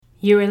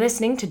You are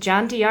listening to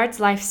John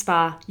Douillard's Life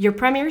Spa, your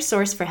premier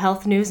source for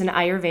health news and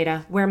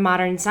Ayurveda, where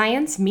modern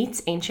science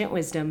meets ancient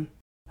wisdom.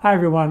 Hi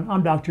everyone,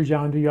 I'm Dr.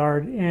 John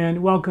Douillard,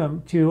 and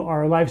welcome to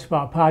our Life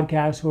Spa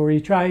podcast, where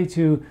we try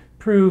to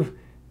prove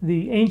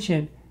the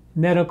ancient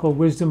medical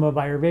wisdom of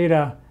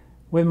Ayurveda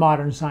with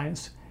modern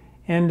science.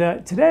 And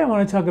today I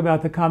want to talk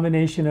about the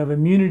combination of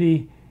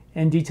immunity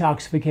and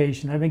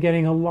detoxification. I've been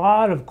getting a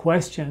lot of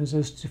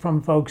questions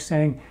from folks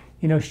saying,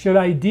 should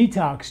I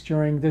detox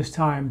during this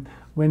time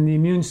when the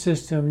immune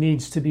system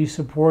needs to be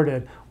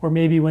supported, or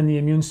maybe when the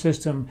immune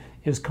system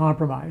is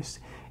compromised?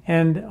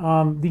 And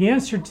the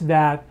answer to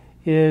that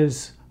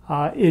is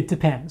it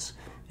depends.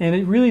 And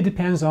it really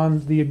depends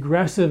on the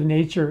aggressive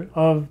nature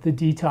of the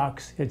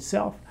detox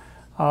itself.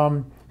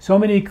 So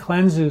many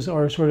cleanses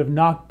are sort of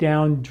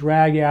knockdown,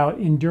 drag out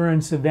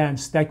endurance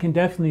events that can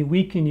definitely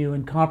weaken you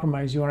and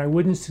compromise you, and I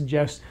wouldn't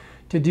suggest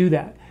to do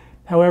that.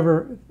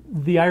 However,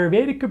 the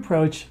Ayurvedic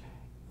approach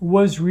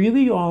was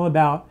really all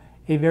about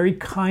a very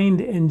kind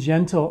and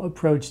gentle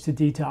approach to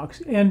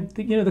detox. And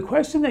the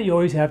question that you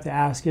always have to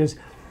ask is,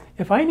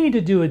 if I need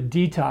to do a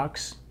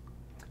detox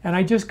and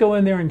I just go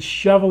in there and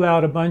shovel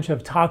out a bunch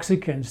of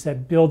toxicants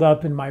that build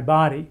up in my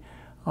body,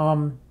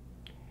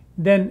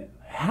 then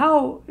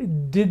how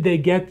did they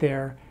get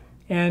there,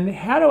 and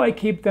how do I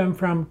keep them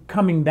from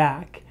coming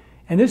back?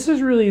 And this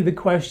is really the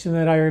question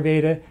that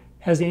Ayurveda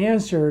has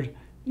answered,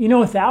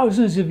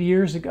 thousands of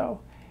years ago.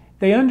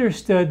 They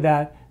understood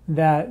that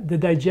the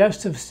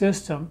digestive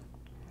system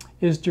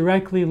is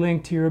directly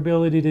linked to your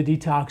ability to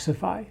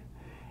detoxify.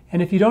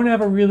 And if you don't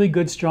have a really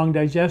good, strong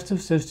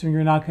digestive system,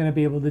 you're not going to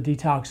be able to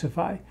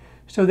detoxify.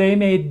 So they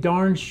made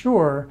darn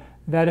sure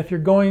that if you're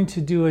going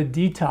to do a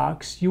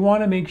detox, you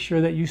want to make sure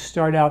that you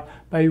start out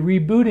by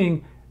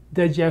rebooting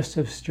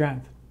digestive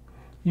strength.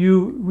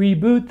 You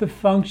reboot the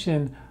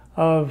function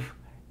of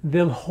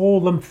the whole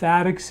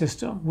lymphatic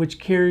system, which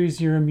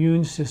carries your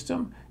immune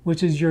system,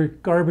 which is your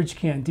garbage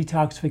can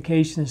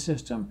detoxification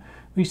system.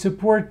 We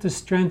support the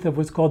strength of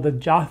what's called the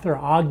Jatha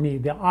Agni,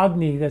 the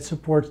Agni that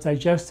supports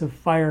digestive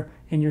fire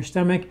in your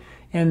stomach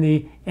and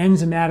the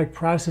enzymatic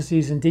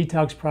processes and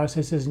detox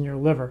processes in your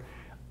liver.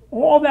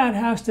 All that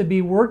has to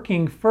be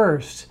working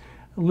first.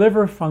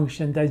 Liver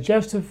function,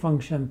 digestive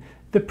function,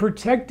 the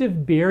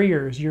protective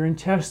barriers, your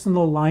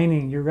intestinal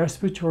lining, your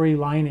respiratory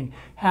lining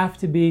have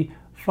to be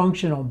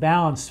functional,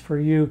 balanced for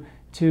you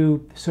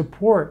to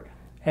support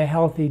a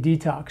healthy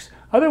detox.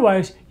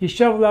 Otherwise, you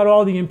shovel out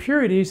all the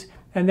impurities,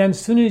 and then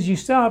as soon as you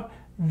stop,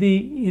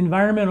 the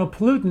environmental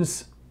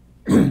pollutants,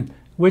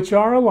 which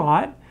are a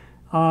lot,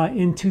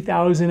 in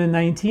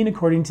 2019,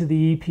 according to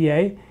the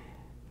EPA,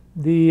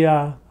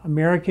 the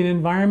American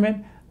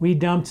environment, we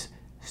dumped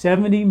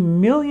 70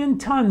 million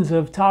tons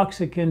of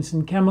toxicants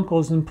and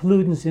chemicals and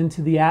pollutants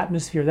into the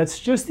atmosphere. That's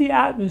just the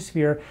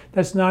atmosphere.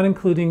 That's not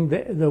including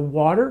the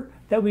water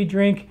that we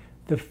drink,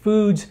 the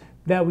foods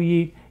that we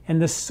eat,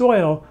 and the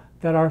soil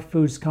that our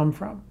foods come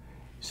from.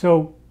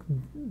 So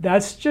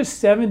that's just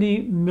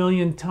 70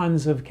 million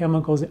tons of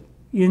chemicals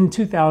in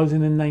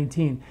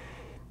 2019.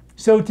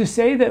 So to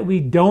say that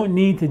we don't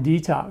need to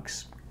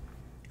detox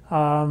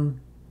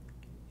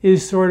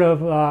is sort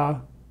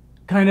of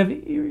kind of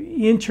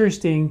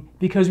interesting,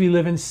 because we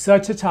live in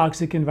such a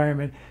toxic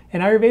environment.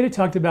 And Ayurveda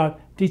talked about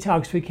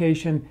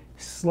detoxification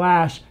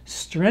 /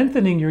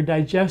 strengthening your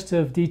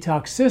digestive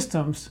detox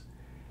systems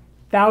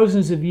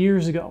thousands of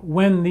years ago,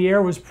 when the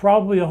air was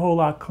probably a whole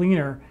lot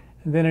cleaner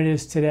than it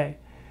is today.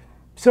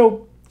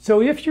 So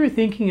if you're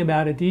thinking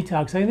about a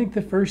detox, I think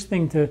the first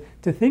thing to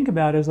think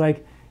about is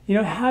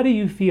how do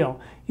you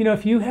feel?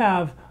 If you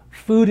have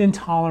food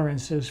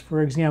intolerances,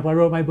 for example, I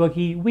wrote my book,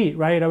 Eat Wheat,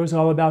 right? I was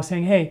all about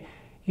saying, hey,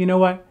 you know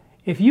what?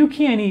 If you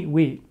can't eat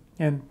wheat,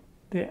 and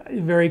a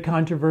very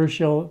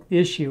controversial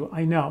issue,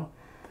 I know,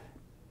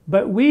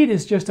 but wheat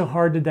is just a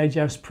hard to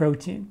digest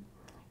protein.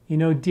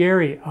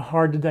 Dairy, a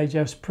hard to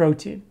digest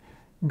protein.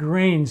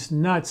 Grains,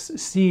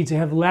 nuts, seeds, they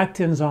have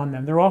lectins on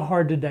them. They're all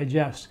hard to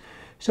digest.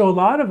 So a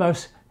lot of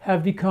us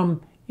have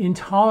become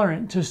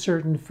intolerant to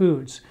certain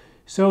foods.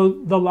 So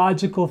the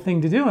logical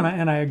thing to do,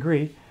 and I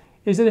agree,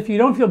 is that if you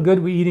don't feel good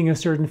with eating a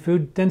certain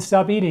food, then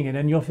stop eating it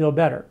and you'll feel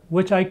better,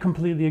 which I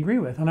completely agree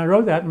with. And I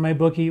wrote that in my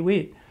book, Eat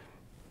Wheat.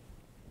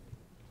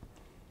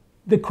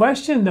 The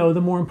question, though,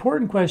 the more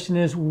important question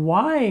is,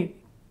 why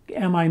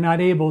am I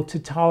not able to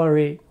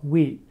tolerate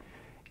wheat?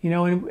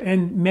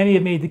 And many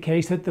have made the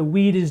case that the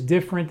wheat is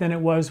different than it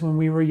was when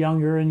we were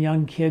younger and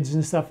young kids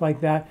and stuff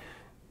like that.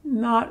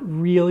 Not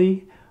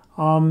really.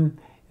 I've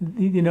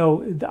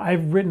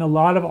written a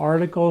lot of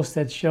articles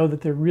that show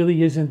that there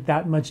really isn't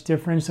that much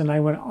difference, and I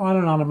went on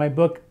and on in my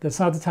book. That's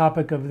not the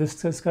topic of this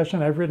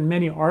discussion. I've written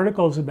many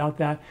articles about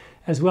that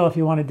as well, if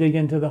you want to dig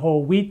into the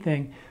whole wheat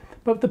thing.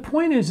 But the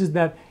point is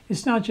that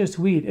it's not just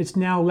wheat. It's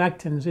now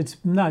lectins, it's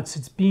nuts,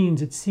 it's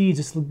beans, it's seeds,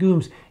 it's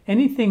legumes.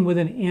 Anything with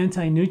an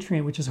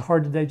anti-nutrient, which is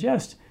hard to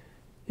digest,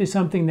 is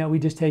something that we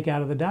just take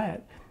out of the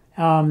diet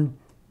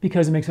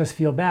because it makes us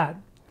feel bad.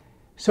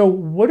 So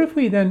what if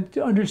we then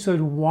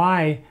understood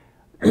why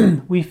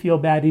we feel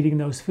bad eating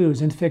those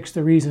foods and fix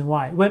the reason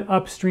why. It went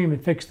upstream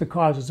and fixed the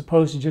cause as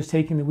opposed to just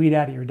taking the wheat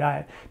out of your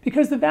diet.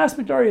 Because the vast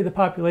majority of the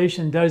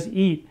population does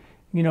eat,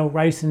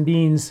 rice and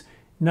beans,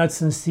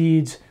 nuts and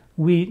seeds,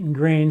 wheat and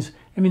grains.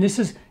 I mean, this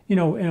is, in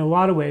a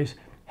lot of ways,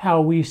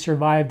 how we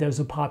survived as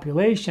a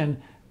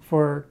population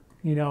for,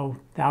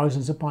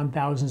 thousands upon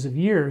thousands of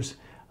years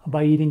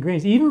by eating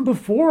grains. Even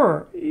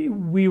before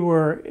we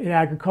were an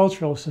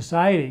agricultural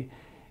society,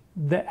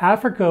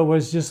 Africa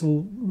was just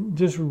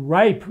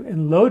ripe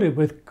and loaded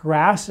with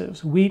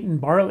grasses, wheat and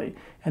barley.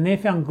 And they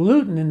found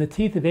gluten in the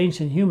teeth of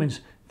ancient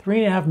humans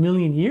 3.5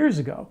 million years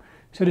ago.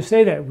 So to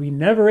say that we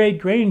never ate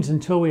grains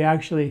until we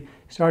actually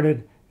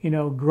started,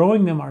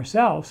 growing them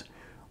ourselves,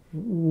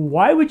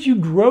 why would you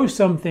grow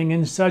something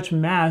in such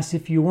mass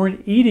if you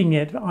weren't eating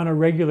it on a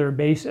regular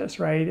basis,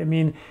 right? I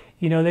mean,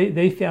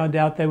 they found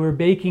out that we're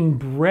baking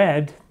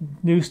bread,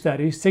 new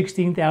studies,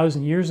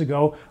 16,000 years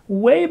ago,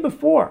 way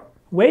before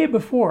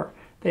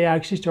they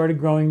actually started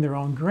growing their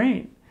own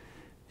grain,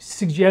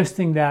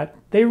 suggesting that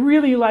they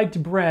really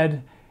liked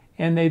bread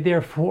and they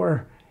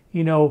therefore,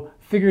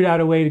 figured out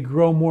a way to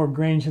grow more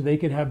grain so they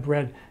could have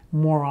bread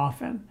more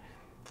often.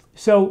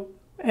 So,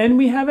 and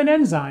we have an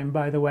enzyme,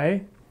 by the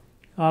way,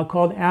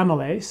 called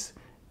amylase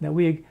that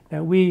we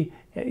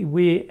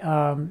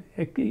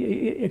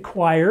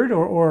acquired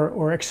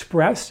or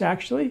expressed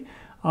actually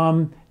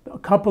a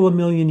couple of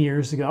million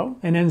years ago.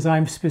 An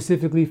enzyme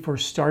specifically for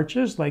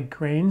starches like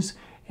grains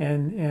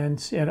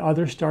and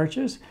other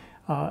starches.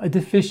 A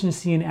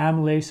deficiency in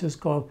amylase is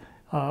called,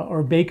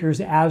 or Baker's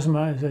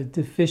asthma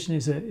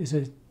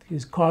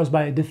is caused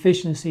by a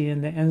deficiency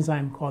in the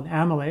enzyme called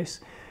amylase.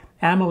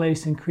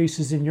 Amylase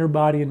increases in your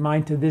body and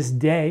mine to this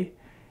day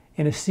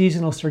in a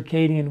seasonal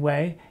circadian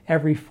way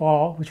every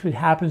fall, which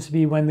happens to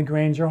be when the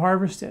grains are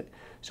harvested.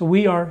 So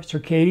we are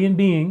circadian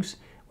beings.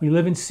 We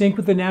live in sync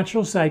with the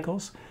natural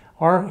cycles.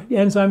 Our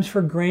enzymes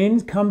for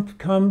grains become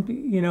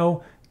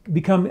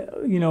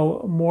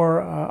more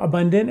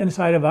abundant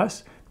inside of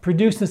us,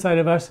 produced inside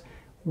of us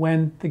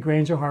when the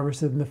grains are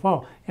harvested in the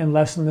fall, and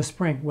less in the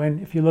spring. When,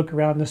 if you look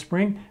around in the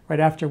spring, right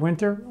after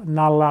winter,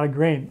 not a lot of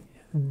grain,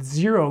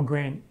 zero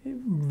grain,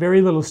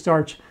 very little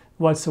starch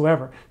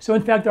whatsoever. So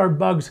in fact, our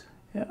bugs,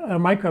 our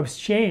microbes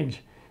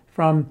change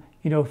from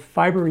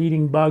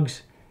fiber-eating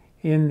bugs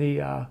in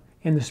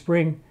the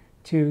spring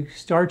to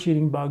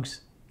starch-eating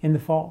bugs in the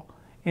fall.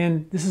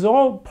 And this is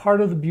all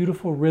part of the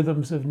beautiful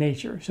rhythms of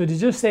nature. So to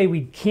just say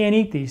we can't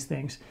eat these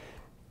things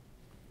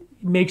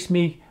makes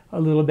me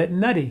a little bit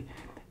nutty.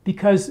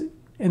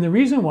 And the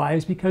reason why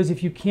is because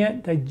if you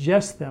can't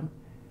digest them,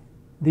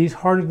 these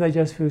harder to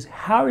digest foods,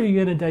 how are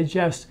you going to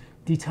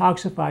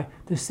detoxify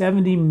the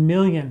 70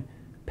 million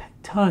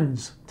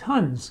tons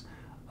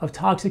of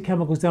toxic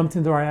chemicals dumped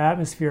into our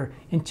atmosphere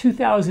in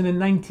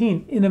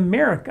 2019 in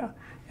America?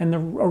 And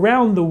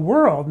around the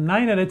world,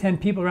 9 out of 10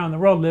 people around the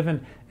world live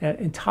in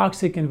a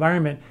toxic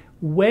environment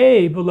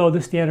way below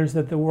the standards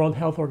that the World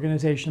Health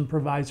Organization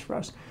provides for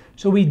us.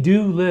 So we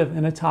do live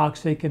in a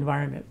toxic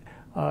environment.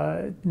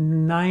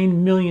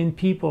 9 million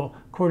people,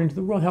 according to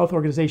the World Health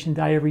Organization,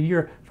 die every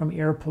year from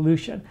air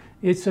pollution.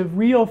 It's a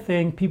real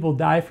thing. People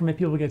die from it.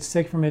 People get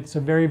sick from it. It's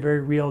a very,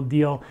 very real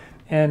deal.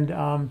 And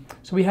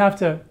so we have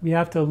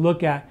to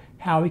look at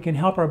how we can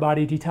help our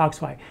body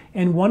detoxify.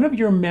 And one of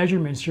your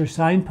measurements, your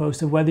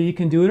signpost of whether you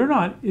can do it or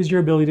not, is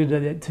your ability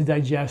to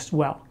digest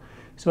well.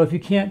 So if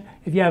you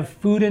have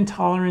food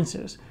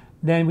intolerances,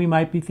 then we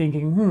might be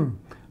thinking,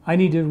 I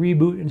need to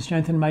reboot and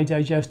strengthen my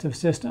digestive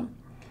system.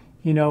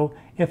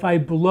 If I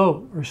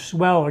bloat or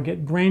swell or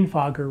get brain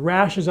fog or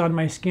rashes on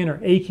my skin or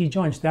achy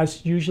joints,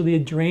 that's usually a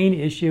drain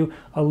issue,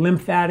 a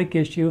lymphatic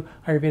issue.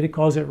 Ayurveda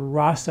calls it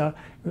rasa,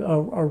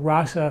 a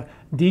rasa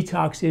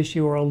detox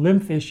issue or a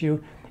lymph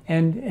issue.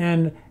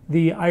 And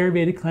the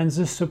Ayurvedic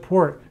cleanses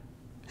support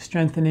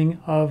strengthening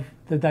of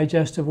the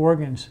digestive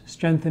organs,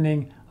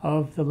 strengthening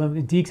of the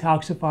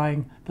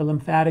detoxifying the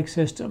lymphatic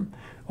system.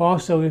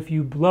 Also, if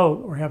you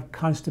bloat or have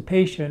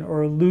constipation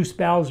or loose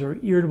bowels or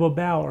irritable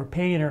bowel or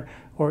pain or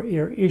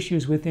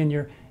issues within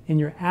your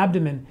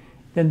abdomen,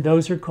 then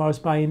those are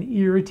caused by an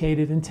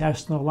irritated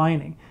intestinal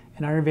lining.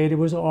 And Ayurveda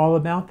was all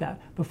about that.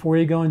 Before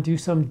you go and do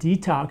some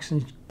detox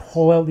and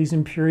pull out these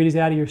impurities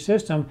out of your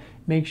system,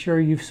 make sure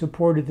you've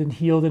supported and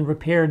healed and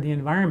repaired the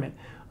environment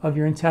of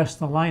your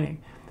intestinal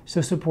lining.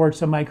 So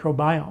supports a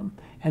microbiome.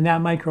 And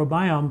that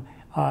microbiome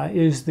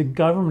is the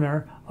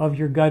governor of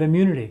your gut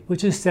immunity,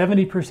 which is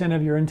 70%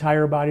 of your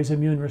entire body's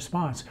immune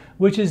response,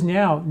 which is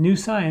now, new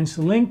science,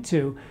 linked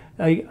to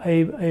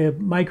a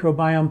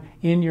microbiome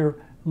in your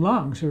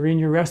lungs or in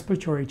your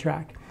respiratory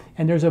tract.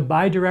 And there's a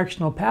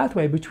bidirectional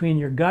pathway between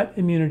your gut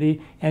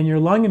immunity and your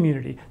lung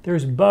immunity.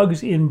 There's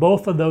bugs in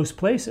both of those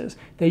places.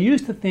 They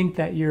used to think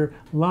that your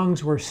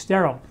lungs were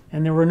sterile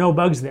and there were no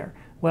bugs there.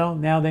 Well,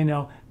 now they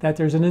know that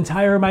there's an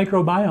entire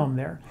microbiome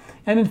there.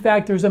 And in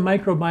fact, there's a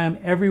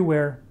microbiome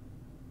everywhere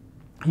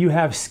you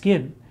have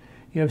skin.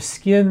 You have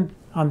skin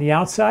on the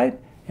outside,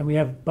 and we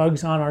have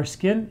bugs on our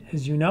skin,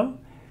 as you know,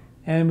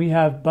 and we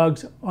have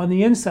bugs on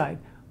the inside.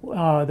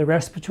 The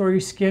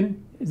respiratory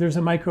skin, there's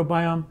a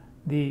microbiome.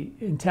 The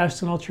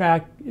intestinal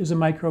tract is a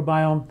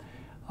microbiome.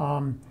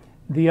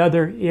 The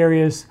other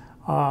areas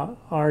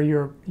are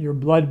your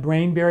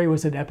blood-brain barrier,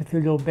 was an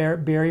epithelial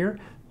barrier.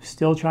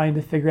 Still trying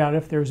to figure out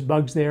if there's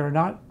bugs there or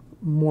not.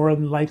 More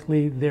than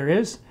likely there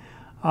is.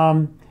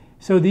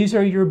 So these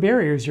are your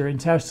barriers: your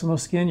intestinal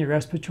skin, your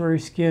respiratory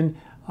skin,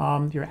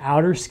 your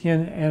outer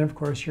skin, and of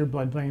course your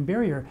blood-brain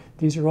barrier.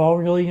 These are all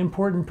really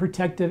important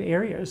protective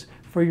areas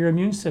for your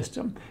immune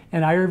system.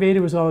 And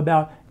Ayurveda was all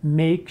about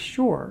make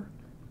sure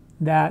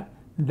that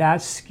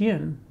that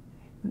skin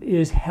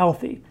is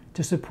healthy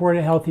to support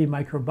a healthy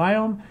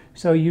microbiome,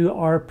 so you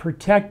are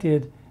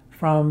protected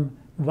from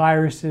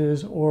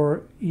viruses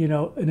or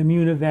an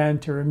immune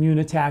event or immune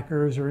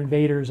attackers or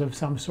invaders of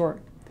some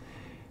sort.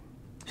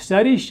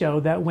 Studies show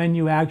that when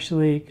you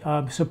actually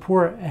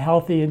support a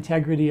healthy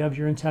integrity of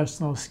your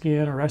intestinal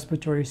skin or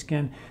respiratory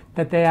skin,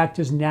 that they act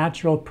as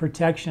natural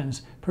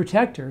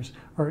protectors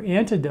or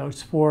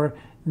antidotes for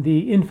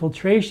the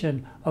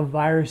infiltration of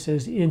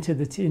viruses into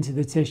the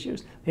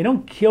tissues. They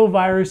don't kill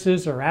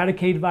viruses or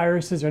eradicate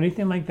viruses or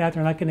anything like that.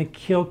 They're not going to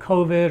kill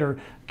COVID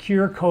or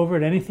cure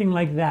COVID, anything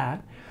like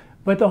that.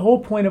 But the whole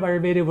point of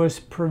Ayurveda was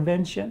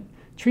prevention.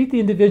 Treat the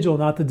individual,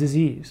 not the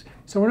disease.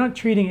 So we're not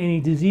treating any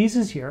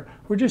diseases here.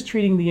 We're just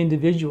treating the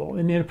individual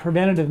in a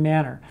preventative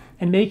manner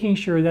and making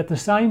sure that the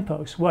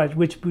signposts,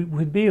 which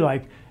would be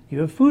like, you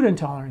have food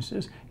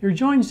intolerances, your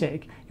joints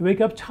ache, you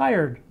wake up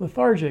tired,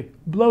 lethargic,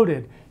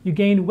 bloated, you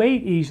gain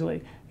weight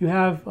easily, you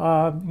have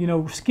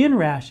skin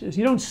rashes,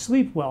 you don't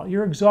sleep well,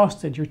 you're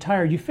exhausted, you're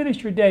tired, you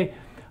finish your day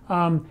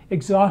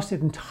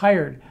exhausted and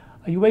tired,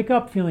 you wake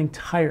up feeling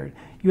tired,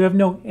 you have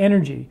no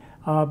energy,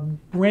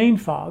 brain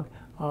fog,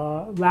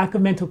 lack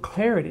of mental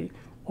clarity.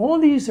 All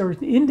these are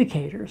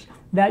indicators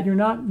that you're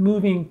not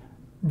moving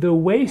the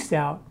waste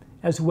out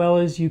as well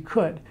as you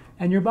could.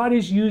 And your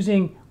body's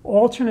using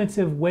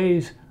alternative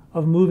ways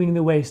of moving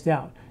the waste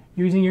out.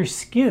 Using your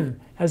skin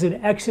as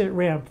an exit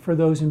ramp for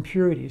those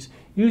impurities.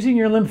 Using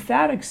your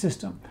lymphatic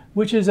system,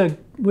 which is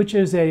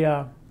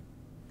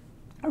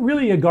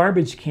really a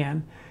garbage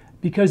can,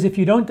 because if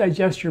you don't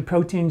digest your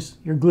proteins,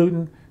 your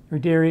gluten, your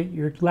dairy,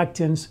 your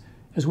lectins,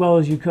 as well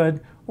as you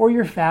could, or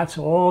your fats,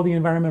 all the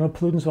environmental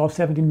pollutants, all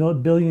 70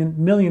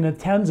 million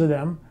tons of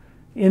them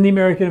in the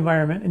American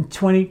environment in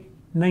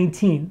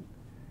 2019,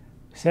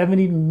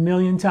 70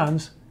 million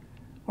tons,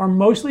 are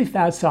mostly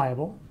fat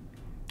soluble,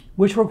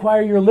 which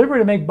require your liver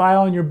to make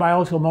bile and your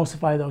bile to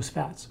emulsify those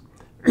fats.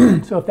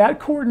 So if that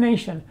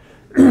coordination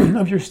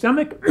of your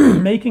stomach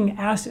making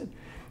acid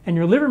and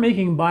your liver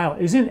making bile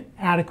isn't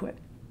adequate,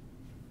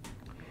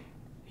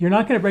 you're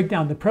not going to break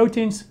down the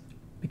proteins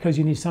because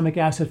you need stomach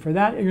acid for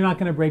that, and you're not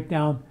going to break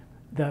down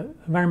the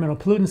environmental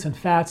pollutants and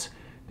fats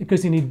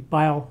because you need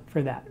bile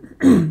for that.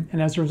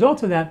 And as a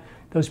result of that,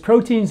 those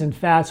proteins and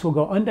fats will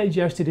go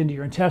undigested into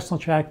your intestinal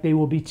tract. They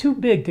will be too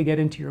big to get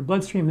into your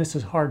bloodstream. This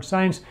is hard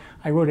science.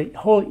 I wrote a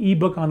whole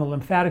ebook on the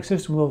lymphatic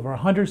system with over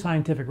 100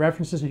 scientific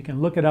references. You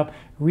can look it up,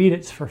 read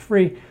it for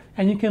free,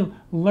 and you can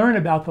learn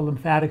about the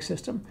lymphatic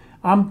system.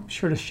 I'm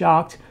sort of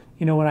shocked,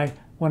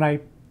 when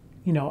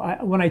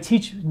I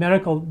teach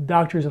medical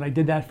doctors, and I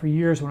did that for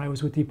years when I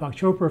was with Deepak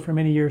Chopra for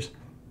many years,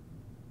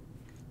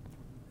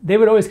 they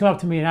would always come up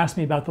to me and ask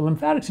me about the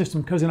lymphatic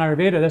system, because in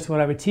Ayurveda, that's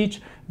what I would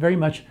teach very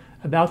much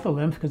about the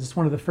lymph, because it's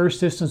one of the first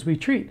systems we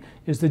treat,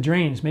 is the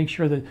drains. Make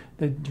sure that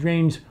the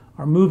drains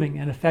are moving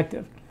and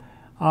effective.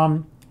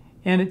 And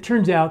it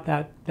turns out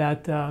that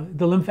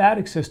the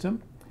lymphatic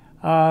system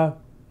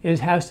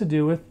has to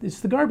do with, it's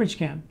the garbage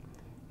can.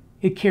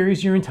 It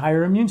carries your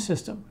entire immune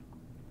system.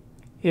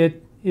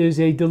 It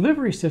is a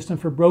delivery system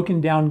for broken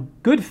down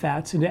good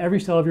fats into every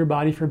cell of your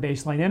body for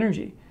baseline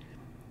energy.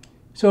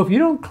 So if you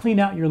don't clean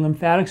out your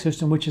lymphatic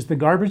system, which is the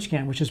garbage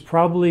can, which has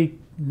probably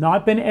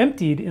not been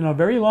emptied in a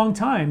very long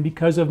time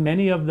because of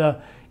many of the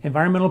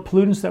environmental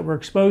pollutants that we're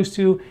exposed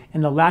to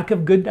and the lack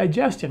of good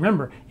digestion.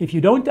 Remember, if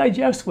you don't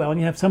digest well and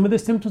you have some of the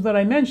symptoms that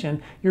I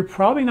mentioned, you're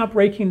probably not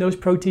breaking those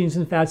proteins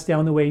and fats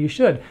down the way you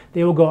should.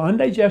 They will go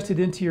undigested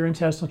into your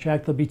intestinal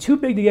tract. They'll be too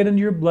big to get into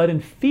your blood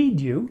and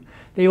feed you.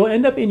 They will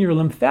end up in your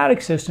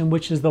lymphatic system,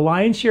 which is the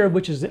lion's share of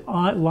which is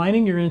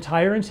lining your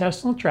entire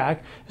intestinal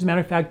tract. As a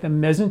matter of fact, the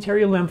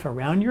mesenteric lymph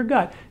around your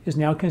gut is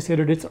now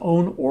considered its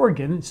own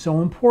organ. It's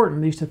so important.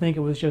 They used to think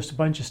it was just a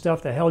bunch of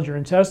stuff that held your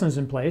intestines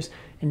in place.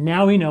 And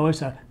now we know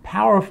it's a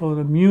powerful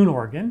immune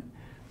organ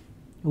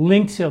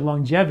linked to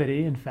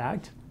longevity, in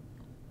fact.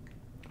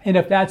 And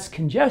if that's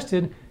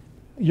congested,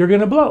 you're going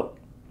to bloat.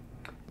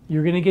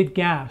 You're going to get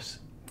gas.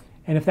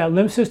 And if that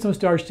lymph system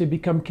starts to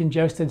become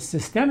congested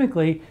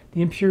systemically,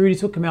 the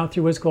impurities will come out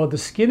through what's called the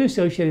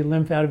skin-associated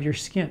lymph out of your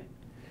skin.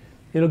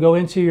 It'll go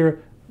into your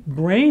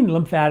brain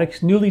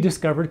lymphatics, newly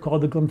discovered,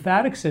 called the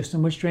glymphatic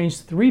system, which drains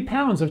 3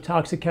 pounds of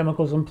toxic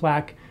chemicals and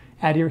plaque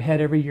out of your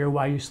head every year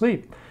while you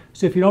sleep.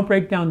 So if you don't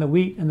break down the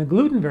wheat and the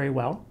gluten very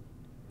well,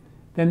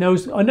 then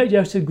those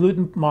undigested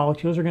gluten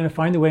molecules are going to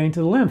find their way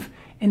into the lymph.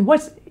 And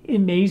what's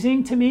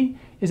amazing to me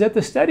is that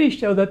the studies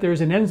show that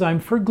there's an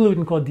enzyme for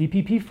gluten called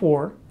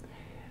DPP4,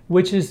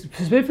 which is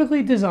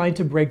specifically designed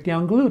to break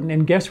down gluten.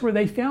 And guess where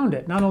they found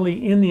it? Not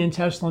only in the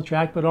intestinal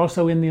tract, but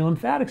also in the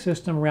lymphatic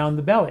system around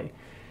the belly,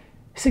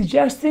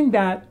 suggesting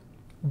that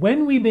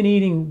when we've been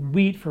eating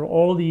wheat for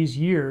all these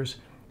years,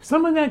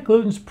 some of that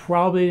gluten's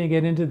probably going to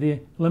get into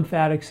the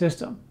lymphatic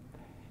system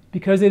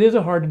because it is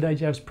a hard to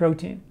digest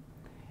protein.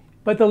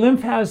 But the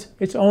lymph has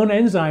its own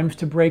enzymes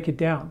to break it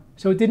down.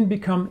 So it didn't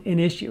become an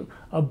issue,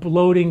 a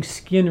bloating,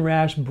 skin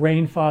rash,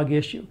 brain fog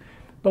issue.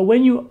 But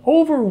when you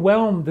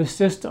overwhelm the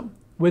system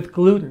with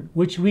gluten,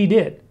 which we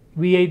did,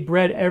 we ate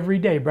bread every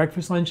day,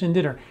 breakfast, lunch, and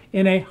dinner,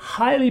 in a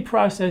highly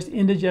processed,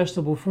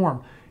 indigestible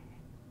form.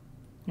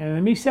 And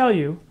let me tell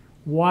you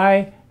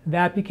why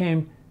that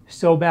became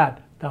so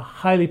bad, the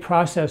highly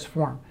processed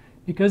form.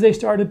 Because they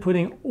started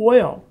putting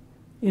oil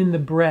in the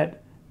bread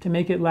to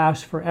make it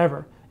last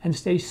forever and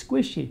stay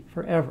squishy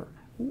forever.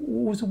 It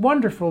was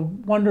wonderful,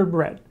 wonder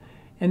bread.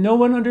 And no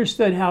one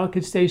understood how it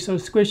could stay so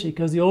squishy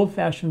because the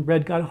old-fashioned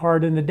bread got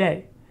hard in a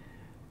day.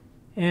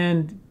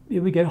 And it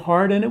would get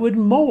hard and it would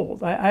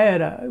mold.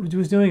 I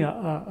was doing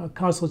a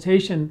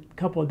consultation a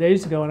couple of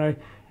days ago,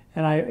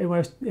 and I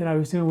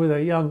was doing with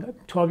a young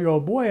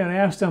 12-year-old boy, and I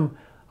asked him,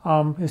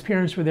 his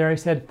parents were there, I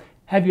said,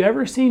 "Have you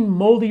ever seen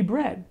moldy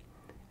bread?"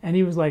 And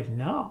he was like,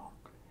 "No."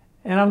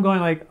 And I'm going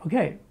like,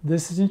 okay,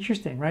 this is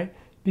interesting, right?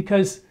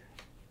 Because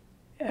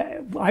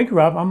I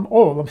grew up, I'm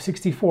old, I'm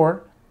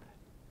 64.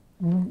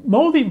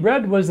 Moldy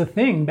bread was a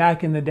thing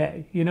back in the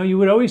day. You know, you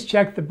would always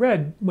check the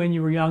bread when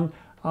you were young,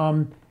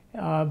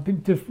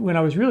 when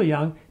I was really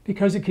young,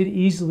 because it could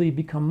easily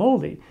become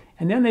moldy.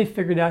 And then they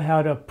figured out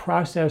how to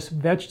process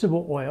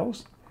vegetable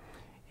oils.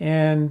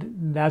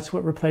 And that's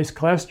what replaced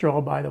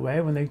cholesterol, by the way,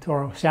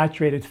 or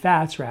saturated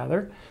fats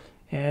rather.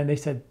 And they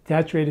said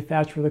saturated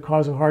fats were the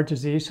cause of heart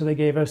disease. So they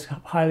gave us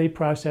highly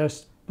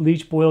processed,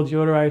 bleached, boiled,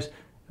 deodorized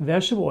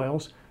vegetable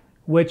oils,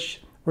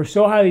 which were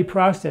so highly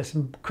processed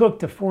and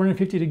cooked to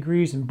 450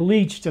 degrees and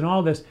bleached and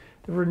all this.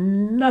 There were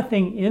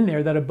nothing in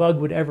there that a bug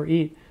would ever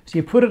eat. So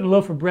you put it in a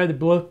loaf of bread.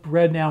 The loaf of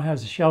bread now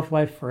has a shelf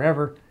life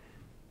forever.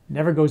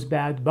 Never goes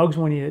bad. The bugs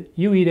won't eat it.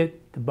 You eat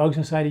it. The bugs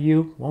inside of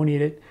you won't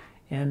eat it.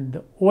 And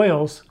the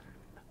oils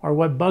are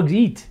what bugs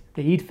eat.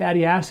 They eat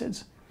fatty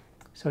acids.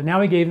 So now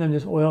we gave them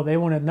this oil they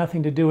wanted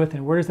nothing to do with.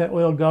 And where does that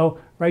oil go?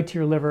 Right to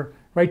your liver,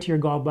 right to your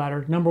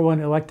gallbladder.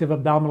 #1 elective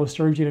abdominal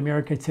surgery in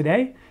America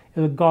today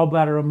is a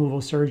gallbladder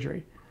removal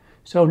surgery.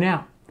 So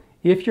now,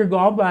 if your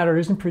gallbladder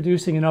isn't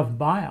producing enough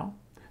bile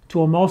to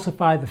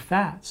emulsify the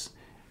fats,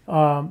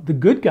 the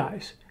good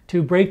guys,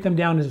 to break them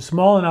down into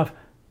small enough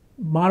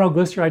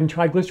monoglyceride and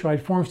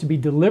triglyceride forms to be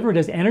delivered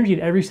as energy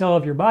to every cell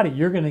of your body,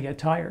 you're going to get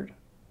tired.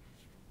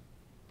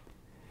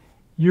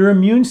 Your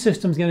immune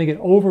system is going to get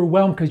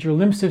overwhelmed because your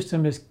lymph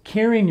system is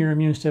carrying your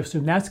immune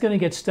system. That's going to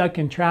get stuck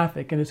in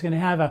traffic, and it's going to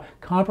have a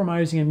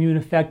compromising immune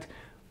effect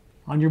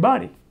on your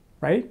body,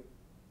 right?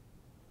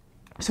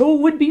 So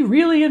it would be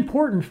really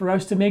important for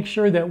us to make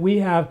sure that we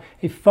have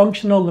a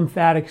functional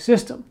lymphatic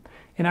system.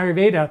 In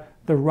Ayurveda,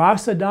 the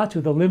Rasa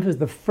Dhatu, the lymph, is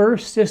the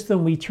first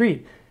system we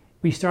treat.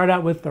 We start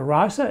out with the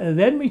Rasa, and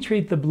then we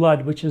treat the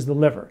blood, which is the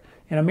liver.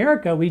 In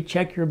America, we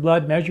check your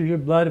blood, measure your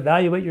blood,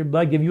 evaluate your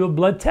blood, give you a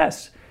blood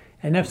test.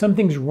 And if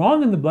something's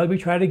wrong in the blood, we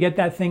try to get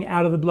that thing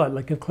out of the blood.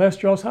 Like if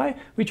cholesterol's high,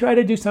 we try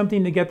to do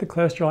something to get the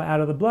cholesterol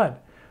out of the blood.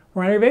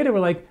 Where in Ayurveda,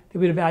 we're like, they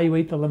would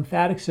evaluate the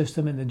lymphatic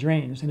system and the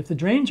drains. And if the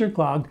drains are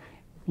clogged,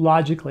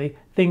 logically,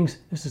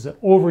 this is an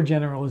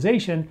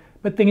overgeneralization,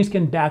 but things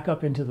can back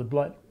up into the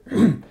blood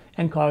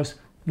and cause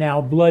now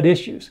blood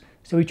issues.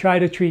 So we try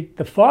to treat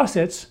the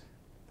faucets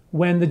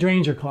when the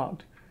drains are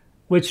clogged,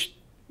 which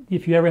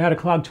if you ever had a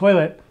clogged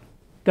toilet,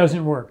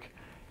 doesn't work.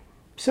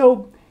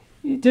 So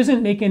it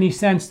doesn't make any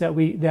sense that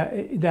we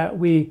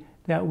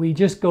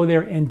just go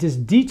there and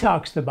just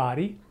detox the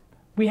body.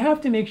 We have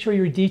to make sure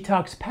your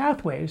detox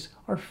pathways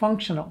are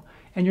functional.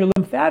 And your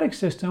lymphatic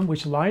system,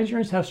 which lines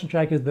your intestinal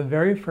tract, is the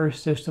very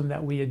first system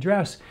that we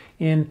address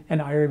in an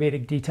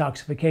Ayurvedic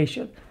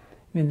detoxification.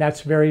 I mean,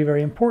 that's very,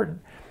 very important.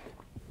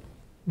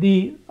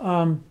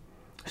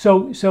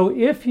 So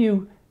if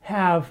you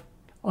have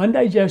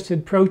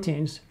undigested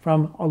proteins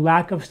from a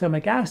lack of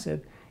stomach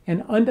acid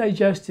and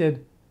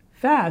undigested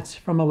fats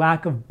from a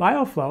lack of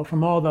bile flow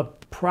from all the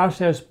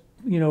processed,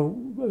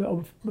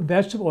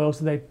 vegetable oils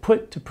that they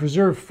put to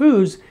preserve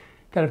foods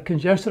that have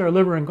congested our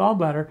liver and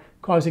gallbladder,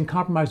 causing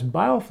compromised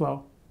bile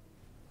flow,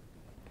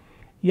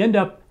 you end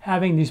up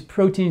having these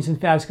proteins and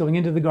fats going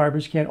into the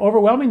garbage can,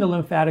 overwhelming the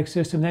lymphatic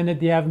system. Then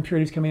you have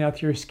impurities coming out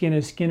through your skin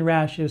as skin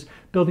rashes,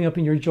 building up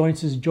in your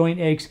joints as joint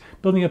aches,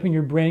 building up in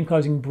your brain,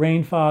 causing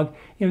brain fog.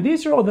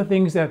 These are all the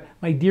things that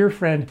my dear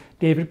friend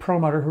David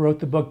Perlmutter, who wrote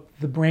the book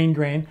The Brain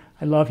Drain,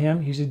 I love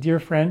him. He's a dear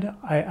friend.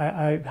 I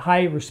have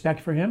high respect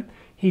for him.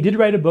 He did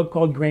write a book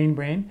called Grain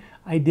Brain.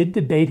 I did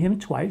debate him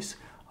twice.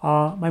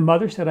 My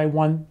mother said I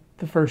won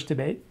the first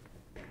debate.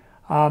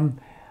 I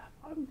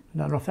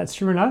don't know if that's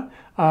true or not,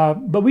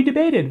 but we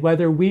debated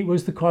whether wheat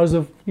was the cause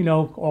of,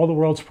 all the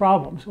world's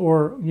problems,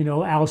 or,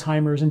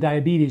 Alzheimer's and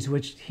diabetes,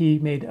 which he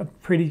made a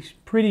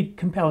pretty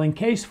compelling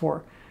case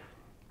for.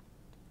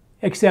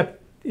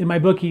 Except in my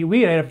book, Eat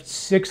Wheat, I have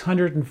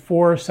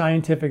 604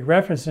 scientific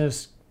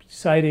references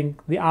citing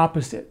the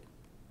opposite,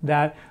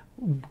 that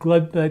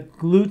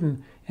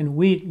gluten and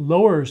wheat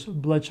lowers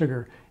blood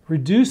sugar,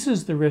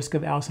 reduces the risk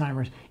of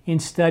Alzheimer's in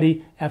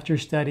study after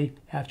study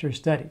after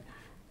study.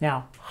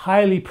 Now,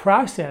 highly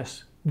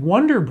processed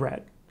Wonder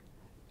Bread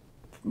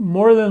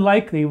more than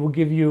likely will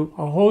give you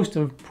a host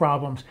of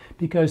problems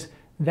because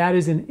that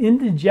is an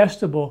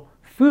indigestible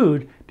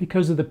food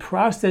because of the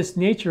processed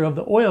nature of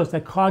the oils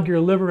that clog your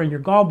liver and your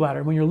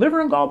gallbladder. When your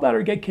liver and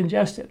gallbladder get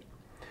congested,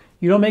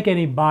 you don't make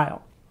any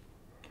bile.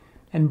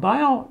 And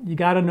bile, you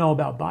got to know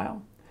about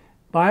bile.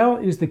 Bile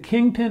is the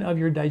kingpin of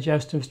your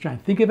digestive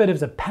strength. Think of it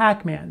as a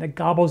Pac-Man that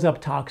gobbles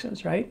up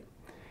toxins, right?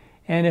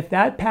 And if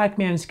that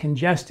Pac-Man is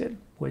congested,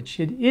 which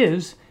it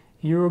is,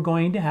 you're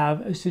going to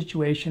have a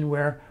situation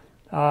where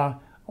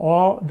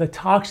all the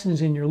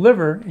toxins in your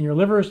liver, and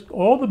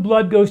all the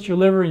blood goes to your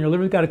liver, and your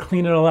liver's got to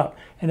clean it all up.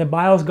 And the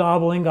bile's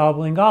gobbling.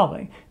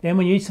 Then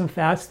when you eat some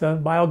fats, the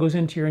bile goes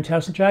into your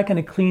intestinal tract and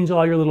it cleans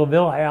all your little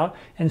villi out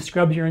and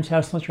scrubs your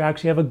intestinal tract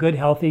so you have a good,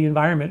 healthy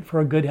environment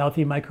for a good,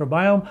 healthy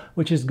microbiome,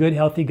 which is good,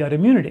 healthy gut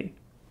immunity,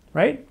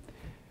 right?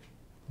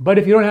 But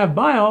if you don't have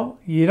bile,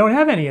 you don't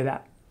have any of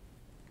that.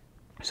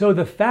 So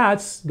the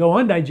fats go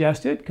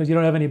undigested because you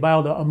don't have any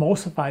bile to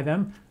emulsify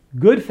them,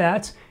 good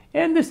fats,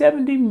 and the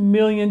 70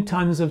 million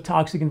tons of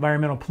toxic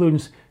environmental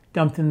pollutants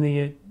dumped in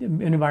the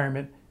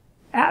environment,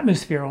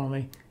 atmosphere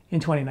only,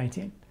 in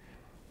 2019.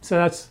 So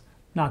that's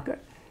not good.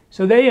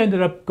 So they ended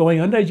up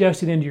going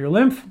undigested into your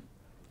lymph,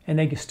 and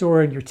they can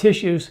store in your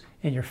tissues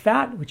and your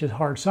fat, which is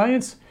hard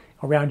science,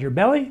 around your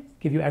belly,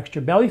 give you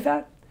extra belly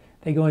fat.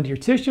 They go into your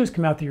tissues,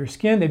 come out through your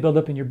skin, they build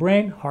up in your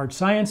brain, hard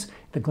science.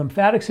 The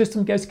glymphatic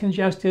system gets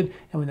congested,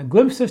 and when the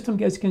glymph system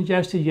gets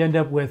congested, you end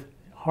up with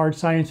hard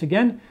science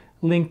again,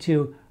 linked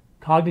to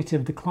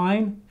cognitive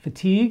decline,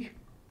 fatigue,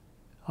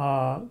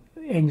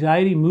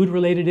 anxiety,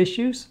 mood-related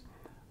issues,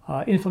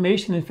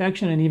 inflammation,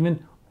 infection, and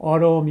even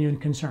autoimmune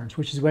concerns,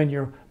 which is when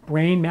your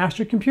brain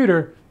master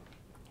computer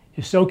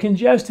is so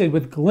congested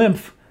with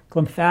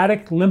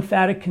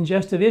lymphatic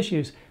congestive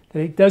issues that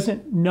it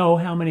doesn't know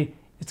how many,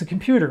 it's a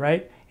computer,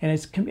 right? And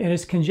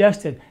it's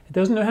congested. It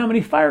doesn't know how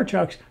many fire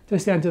trucks to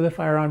send to the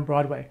fire on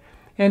Broadway.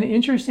 And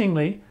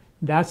interestingly,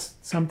 that's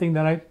something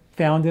that I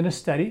found in a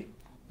study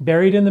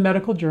buried in the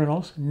medical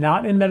journals,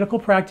 not in medical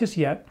practice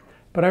yet,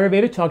 but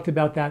Ayurveda talked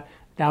about that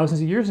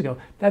thousands of years ago,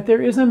 that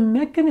there is a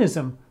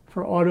mechanism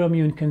for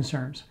autoimmune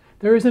concerns.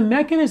 There is a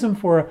mechanism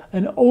for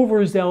an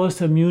overzealous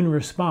immune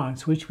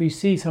response, which we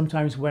see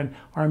sometimes when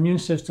our immune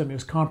system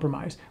is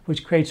compromised,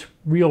 which creates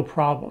real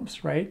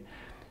problems, right?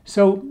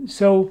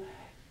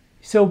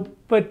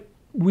 But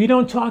we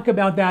don't talk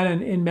about that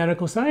in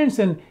medical science,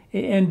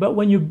 but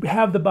when you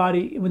have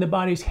when the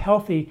body's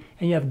healthy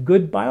and you have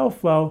good bile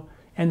flow,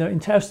 and the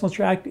intestinal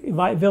tract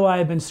villi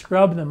have been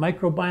scrubbed, and the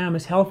microbiome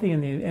is healthy,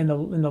 and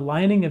the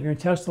lining of your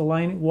intestinal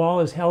lining wall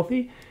is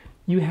healthy,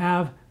 you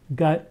have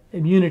gut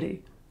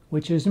immunity,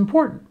 which is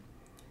important.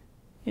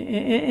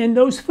 And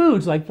those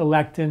foods like the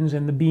lectins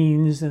and the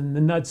beans and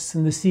the nuts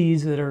and the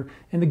seeds and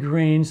the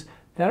grains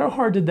that are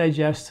hard to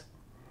digest,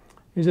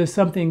 there's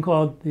something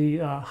called the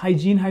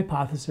hygiene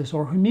hypothesis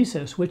or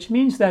hormesis, which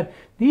means that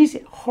these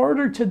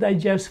harder to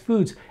digest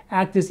foods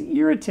act as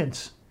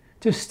irritants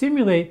to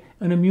stimulate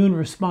an immune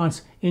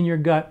response in your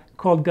gut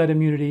called gut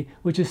immunity,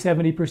 which is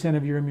 70%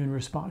 of your immune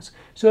response.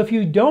 So if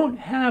you don't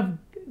have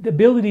the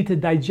ability to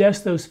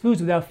digest those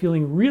foods without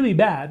feeling really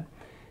bad,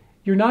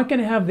 you're not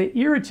going to have the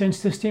irritants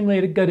to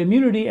stimulate a gut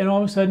immunity, and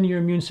all of a sudden your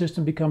immune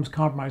system becomes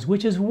compromised,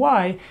 which is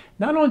why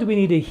not only do we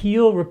need to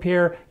heal,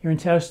 repair your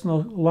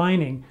intestinal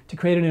lining to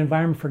create an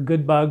environment for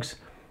good bugs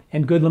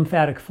and good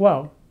lymphatic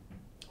flow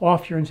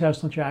off your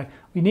intestinal tract,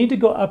 we need to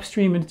go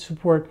upstream and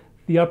support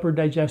the upper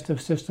digestive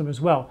system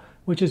as well,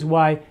 which is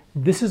why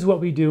this is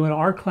what we do in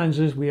our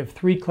cleanses. We have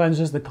 3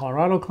 cleanses: the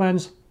Colorado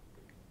cleanse,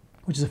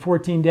 which is a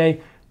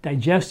 14-day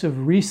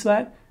digestive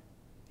reset,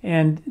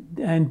 and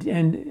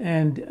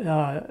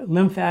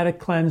lymphatic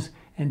cleanse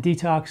and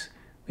detox.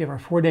 We have our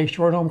 4-day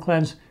short home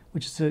cleanse,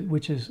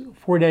 which is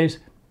 4 days,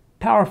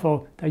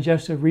 powerful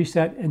digestive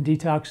reset and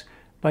detox,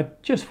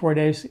 but just 4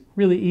 days,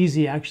 really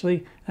easy actually.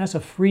 And that's a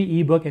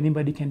free ebook;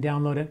 anybody can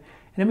download it.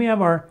 And then we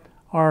have our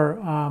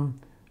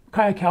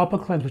Kaya Kalpa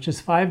cleanse, which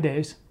is 5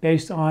 days,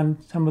 based on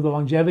some of the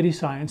longevity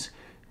science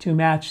to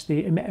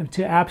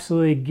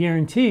absolutely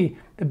guarantee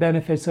the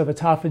benefits of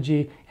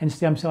autophagy and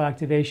stem cell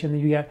activation that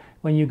you get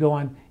when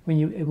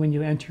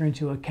you enter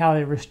into a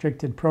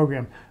calorie-restricted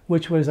program,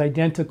 which was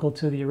identical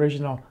to the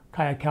original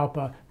Kaya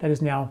Kalpa that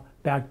is now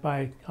backed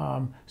by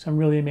some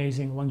really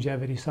amazing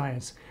longevity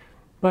science.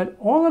 But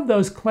all of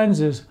those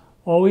cleanses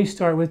always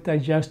start with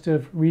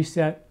digestive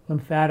reset,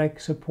 lymphatic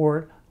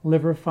support,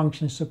 liver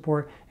function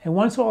support. And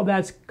once all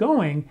that's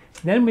going,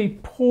 then we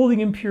pull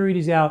the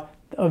impurities out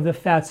of the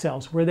fat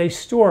cells where they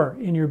store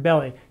in your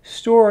belly,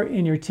 store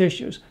in your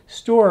tissues,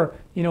 store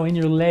in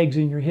your legs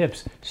and your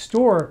hips,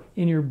 store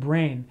in your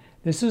brain.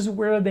 This is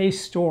where they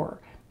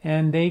store,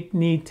 and they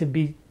need to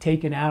be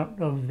taken out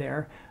of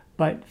there.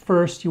 But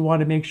first, you want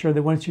to make sure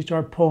that once you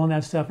start pulling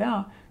that stuff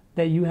out,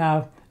 that you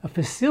have a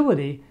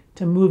facility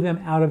to move them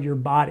out of your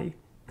body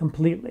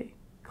completely,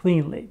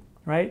 cleanly,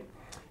 right?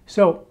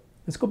 So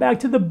let's go back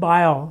to the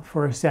bile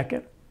for a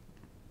second.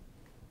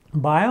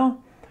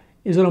 Bile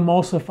is an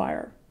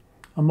emulsifier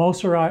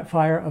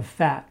of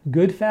fat,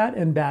 good fat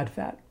and bad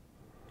fat.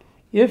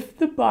 If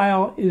the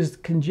bile is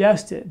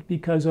congested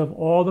because of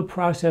all the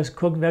processed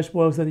cooked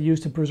vegetables that are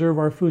used to preserve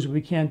our foods that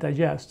we can't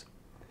digest,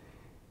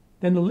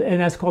 then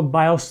and that's called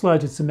bile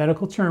sludge. It's a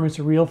medical term. It's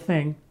a real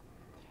thing.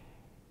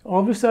 All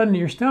of a sudden,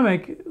 your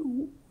stomach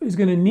is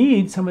going to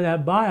need some of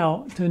that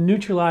bile to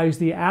neutralize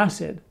the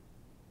acid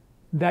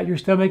that your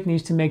stomach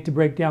needs to make to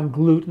break down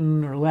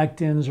gluten or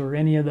lectins or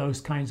any of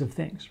those kinds of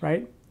things,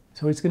 right?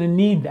 So it's going to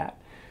need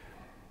that.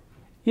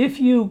 If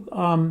you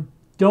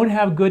don't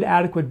have good,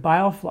 adequate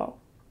bile flow,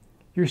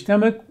 your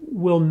stomach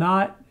will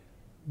not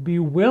be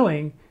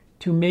willing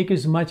to make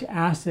as much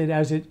acid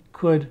as it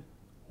could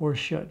or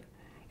should.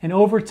 And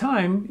over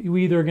time, you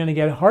either are going to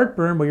get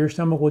heartburn, where your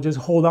stomach will just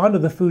hold on to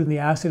the food and the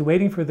acid,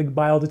 waiting for the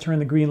bile to turn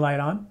the green light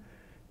on,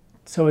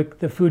 so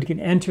the food can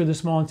enter the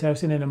small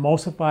intestine and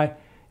emulsify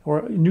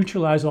or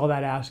neutralize all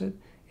that acid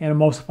and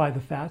emulsify the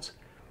fats.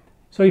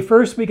 So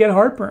first we get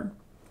heartburn.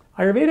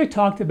 Ayurveda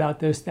talked about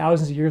this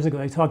thousands of years ago.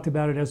 They talked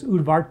about it as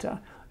udvartsana.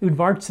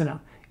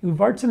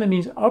 Udvartsana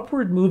means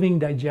upward moving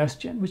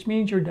digestion, which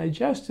means your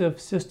digestive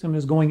system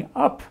is going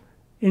up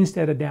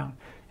instead of down.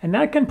 And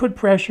that can put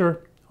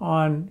pressure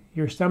on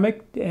your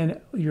stomach and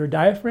your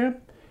diaphragm,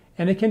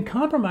 and it can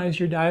compromise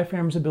your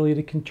diaphragm's ability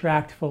to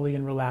contract fully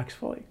and relax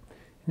fully.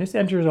 And this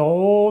enters a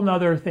whole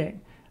nother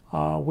thing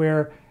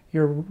where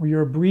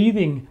your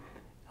breathing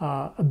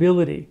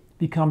ability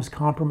becomes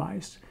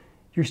compromised.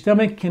 Your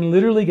stomach can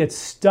literally get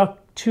stuck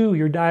to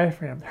your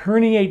diaphragm,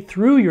 herniate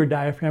through your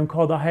diaphragm,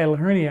 called the hiatal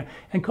hernia,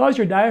 and cause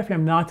your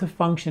diaphragm not to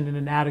function in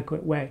an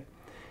adequate way.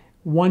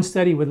 One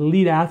study with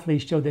elite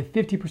athletes showed that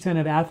 50%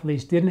 of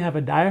athletes didn't have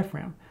a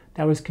diaphragm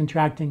that was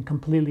contracting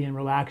completely and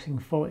relaxing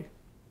fully.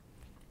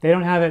 They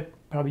don't have it,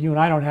 probably you and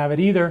I don't have it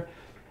either,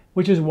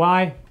 which is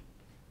why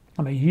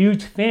I'm a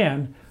huge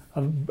fan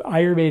of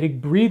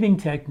Ayurvedic breathing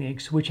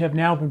techniques, which have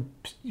now been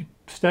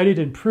studied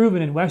and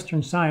proven in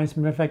Western science.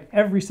 In fact,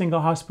 every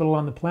single hospital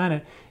on the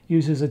planet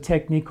uses a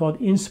technique called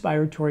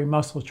inspiratory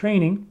muscle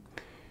training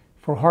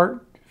for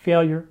heart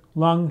failure,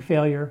 lung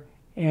failure,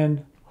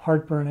 and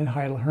heartburn and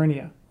hiatal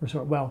hernia.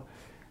 Well,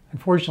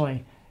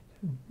 unfortunately,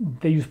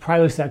 they use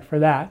Prilosec for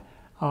that.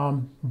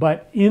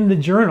 But in the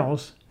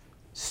journals,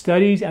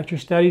 studies after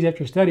studies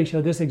after studies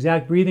show this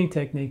exact breathing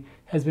technique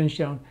has been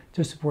shown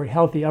to support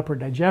healthy upper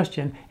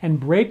digestion and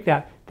break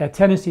that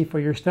tendency for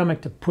your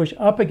stomach to push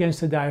up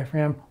against the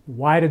diaphragm.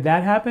 Why did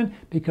that happen?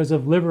 Because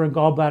of liver and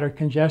gallbladder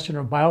congestion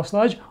or bile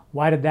sludge.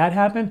 Why did that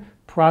happen?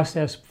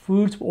 Processed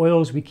foods,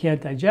 oils we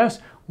can't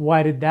digest.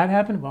 Why did that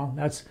happen? Well,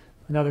 that's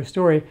another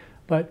story.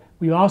 But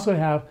we also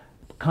have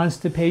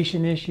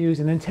constipation issues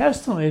and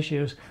intestinal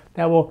issues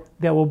that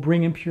will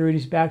bring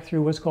impurities back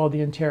through what's called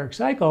the enteric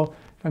cycle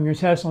from your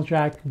intestinal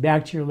tract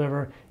back to your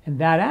liver, and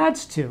that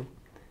adds to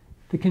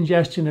the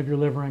congestion of your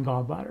liver and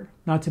gallbladder,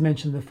 not to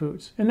mention the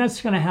foods. And that's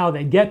kind of how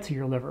they get to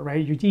your liver,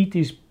 right? You eat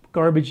these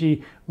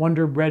garbagey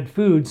Wonder Bread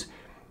foods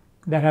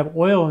that have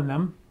oil in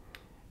them,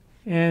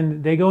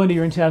 and they go into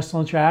your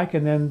intestinal tract,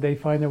 and then they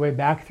find their way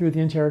back through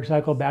the enteric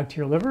cycle back to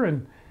your liver,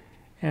 and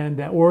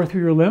or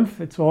through your lymph.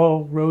 It's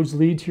all roads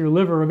lead to your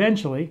liver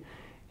eventually,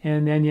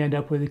 and then you end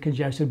up with a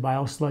congested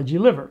bile sludgy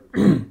liver,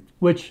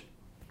 which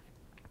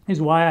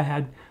is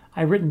why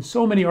I've written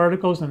so many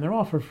articles, and they're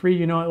all for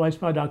free, at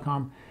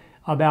lifespa.com,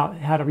 about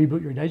how to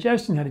reboot your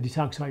digestion, how to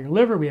detoxify your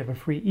liver. We have a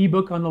free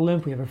ebook on the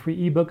lymph. We have a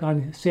free ebook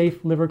on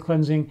safe liver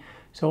cleansing.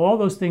 So all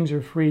those things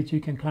are free that you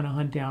can kind of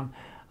hunt down.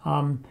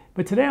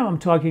 But today I'm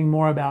talking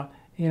more about,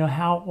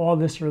 how all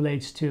this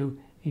relates to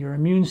your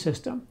immune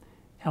system,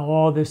 how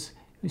all this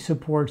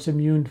supports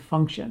immune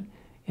function.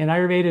 And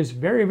Ayurveda is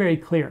very, very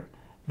clear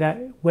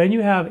that when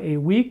you have a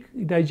weak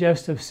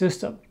digestive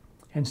system,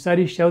 and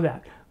studies show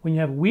that, when you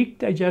have weak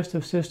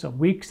digestive system,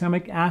 weak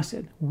stomach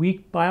acid,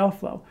 weak bile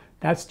flow,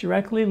 that's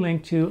directly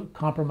linked to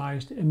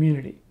compromised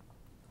immunity.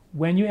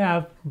 When you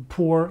have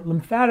poor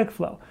lymphatic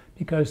flow,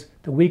 because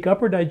the weak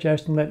upper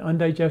digestion let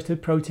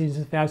undigested proteins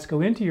and fats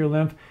go into your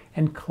lymph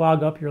and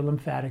clog up your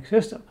lymphatic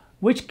system,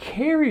 which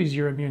carries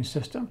your immune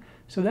system.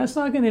 So that's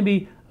not going to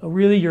be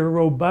really your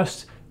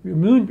robust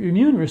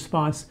immune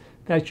response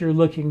that you're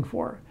looking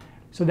for.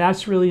 So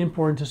that's really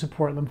important to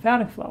support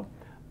lymphatic flow.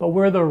 But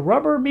where the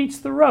rubber meets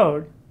the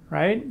road,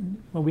 right,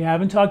 what we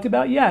haven't talked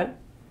about yet,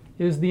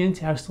 is the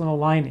intestinal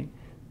lining,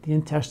 the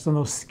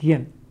intestinal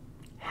skin,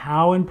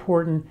 how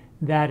important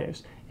that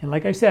is. And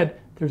like I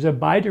said, there's a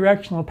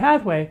bidirectional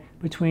pathway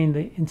between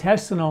the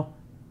intestinal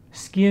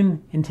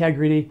skin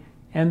integrity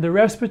and the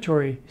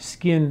respiratory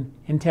skin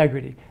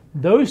integrity.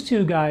 Those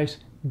two guys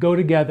go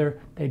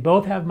together. They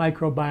both have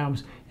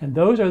microbiomes, and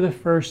those are the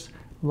first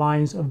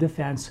lines of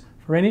defense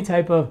for any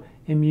type of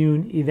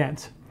immune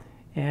event.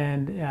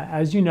 And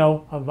as you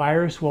know, a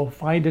virus will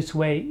find its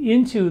way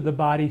into the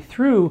body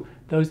through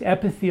those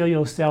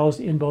epithelial cells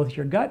in both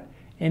your gut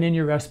and in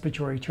your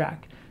respiratory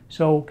tract.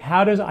 So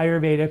how does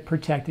Ayurveda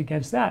protect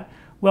against that?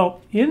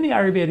 Well, in the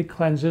Ayurvedic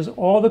cleanses,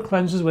 all the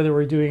cleanses, whether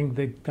we're doing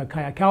the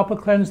Kaya Kalpa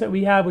cleanse that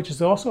we have, which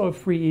is also a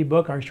free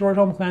ebook, our short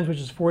home cleanse, which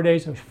is 4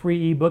 days, a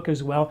free ebook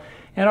as well,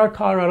 and our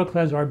Colorado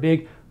cleanse, our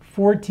big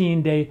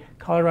 14-day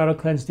Colorado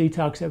cleanse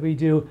detox that we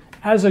do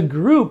as a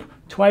group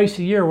twice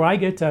a year, where I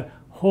get to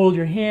hold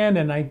your hand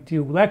and I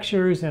do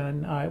lectures,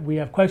 and we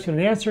have question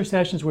and answer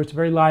sessions where it's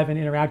very live and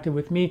interactive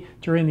with me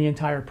during the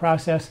entire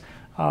process.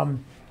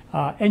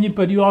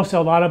 But you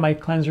also, a lot of my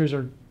cleansers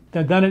are,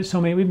 they've done it so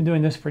many, we've been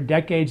doing this for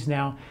decades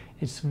now.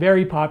 It's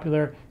very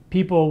popular.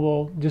 People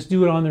will just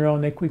do it on their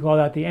own. We call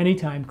that the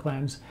Anytime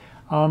Cleanse.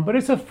 But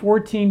it's a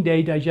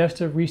 14-day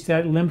digestive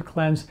reset, lymph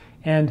cleanse,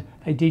 and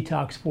a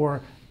detox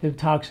for the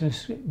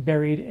toxins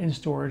buried and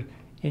stored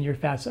in your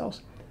fat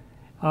cells.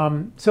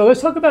 So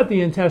let's talk about the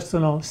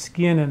intestinal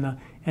skin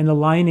and the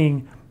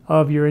lining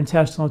of your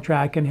intestinal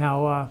tract and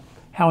how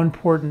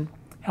important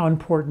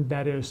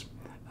that is.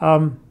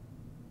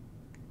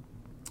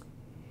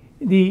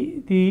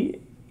 The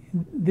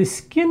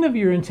skin of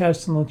your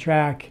intestinal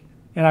tract,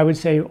 and I would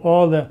say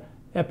all the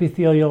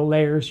epithelial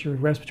layers, your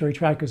respiratory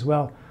tract as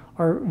well,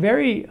 are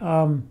very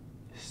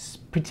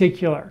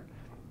particular.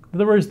 In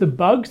other words, the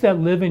bugs that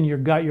live in your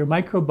gut, your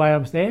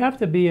microbiomes, they have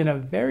to be in a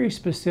very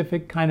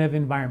specific kind of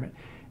environment.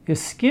 The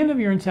skin of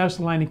your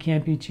intestinal lining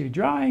can't be too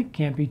dry,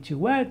 can't be too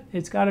wet.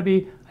 It's got to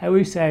be, I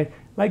always say,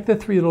 like the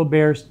Three Little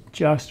Bears,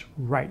 just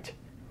right.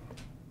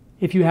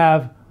 If you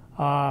have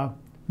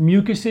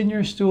mucus in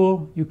your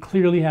stool, you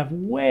clearly have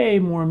way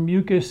more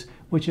mucus,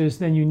 which is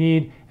than you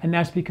need, and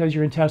that's because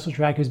your intestinal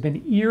tract has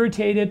been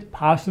irritated,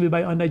 possibly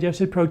by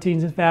undigested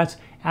proteins and fats,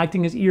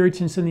 acting as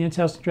irritants in the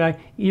intestinal tract,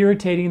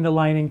 irritating the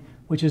lining,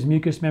 which is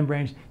mucous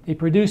membranes. They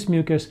produce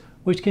mucus,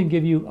 which can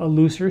give you a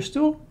looser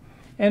stool,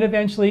 and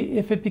eventually,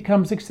 if it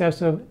becomes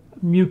excessive,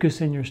 mucus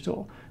in your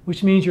stool,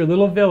 which means your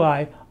little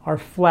villi are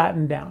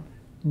flattened down.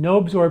 No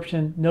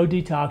absorption, no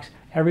detox.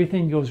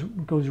 Everything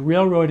goes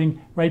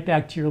railroading right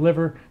back to your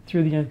liver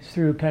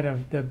through kind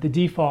of the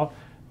default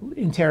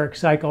enteric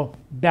cycle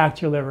back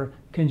to your liver,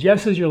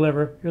 congests your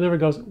liver. Your liver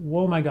goes,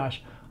 oh my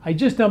gosh, I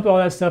just dumped all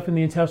that stuff in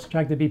the intestinal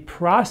tract to be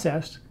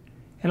processed,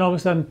 and all of a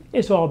sudden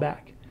it's all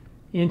back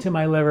into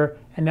my liver,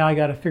 and now I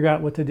got to figure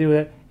out what to do with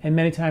it. And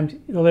many times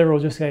the liver will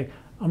just say,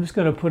 I'm just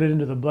going to put it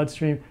into the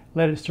bloodstream,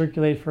 let it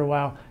circulate for a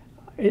while,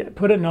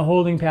 put it in a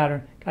holding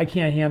pattern. I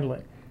can't handle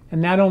it.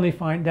 And that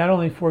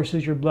only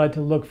forces your blood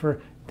to look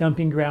for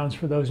dumping grounds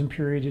for those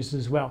impurities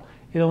as well.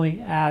 It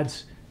only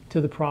adds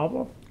to the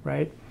problem,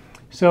 right?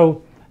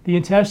 So the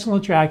intestinal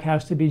tract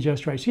has to be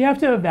just right. So you have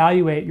to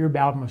evaluate your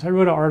bowel movements. I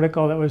wrote an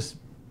article that was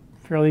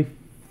fairly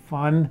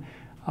fun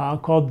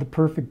called The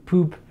Perfect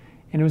Poop.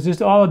 And it was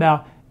just all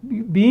about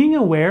being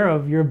aware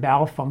of your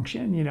bowel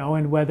function,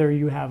 and whether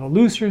you have a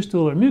looser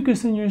stool or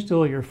mucus in your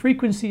stool, your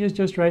frequency is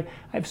just right.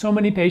 I have so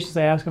many patients,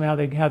 I ask them how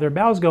their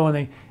bowels go,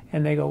 and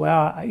they go,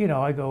 well,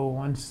 I go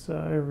once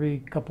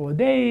every couple of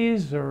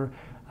days, or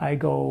I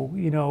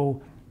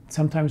go,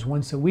 sometimes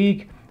once a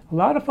week. A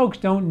lot of folks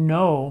don't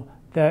know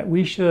that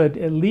we should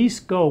at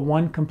least go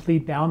one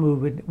complete bowel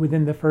movement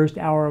within the first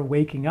hour of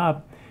waking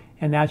up,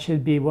 and that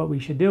should be what we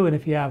should do. And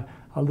if you have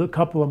a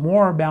couple of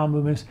more bowel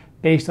movements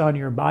based on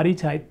your body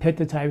type,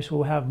 Pitta types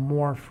will have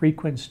more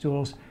frequent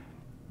stools.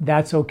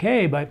 That's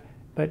okay, but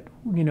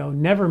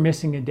never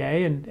missing a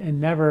day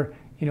and never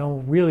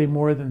really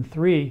more than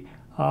 3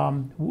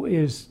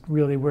 is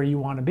really where you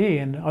want to be.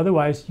 And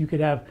otherwise, you could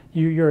have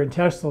your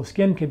intestinal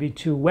skin could be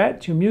too wet,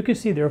 too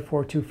mucousy,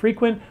 therefore too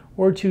frequent,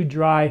 or too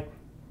dry,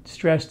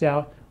 stressed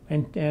out,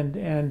 and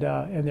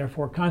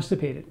therefore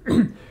constipated.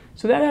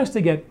 So that has to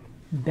get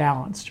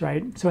balanced,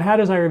 right? So how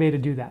does Ayurveda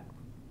do that?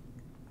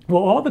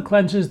 Well, all the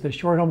cleanses, the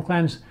Short Home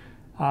Cleanse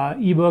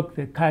ebook,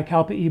 the Kaya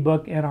Kalpa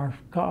ebook, and our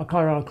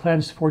Colorado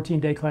Cleanse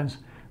 14-day cleanse,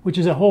 which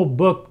is a whole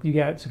book you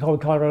get. It's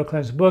called Colorado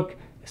Cleanse book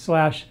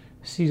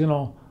 /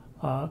 seasonal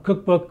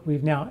cookbook.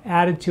 We've now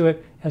added to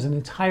it as an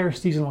entire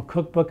seasonal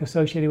cookbook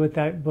associated with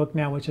that book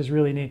now, which is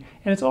really neat.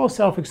 And it's all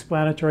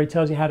self-explanatory,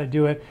 tells you how to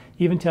do it,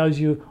 even tells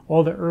you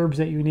all the herbs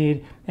that you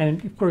need.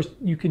 And of course,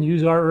 you can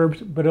use our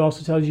herbs, but it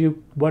also tells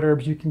you what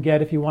herbs you can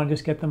get if you want to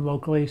just get them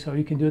locally, so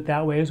you can do it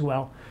that way as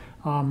well.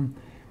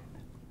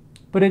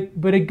 But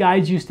it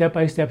guides you step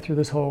by step through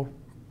this whole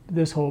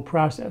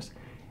process.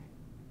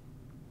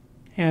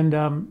 And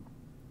all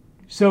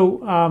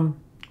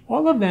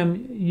of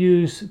them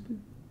use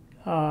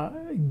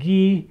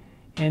ghee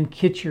and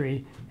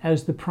khichdi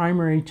as the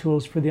primary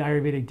tools for the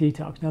Ayurvedic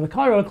detox. Now, the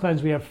Colorado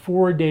Cleanse, we have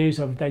 4 days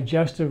of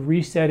digestive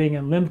resetting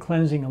and lymph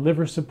cleansing and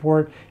liver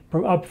support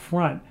up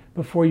front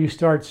before you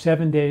start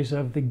 7 days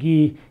of the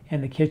ghee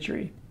and the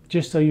khichdi,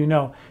 just so you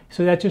know.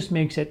 So that just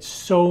makes it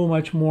so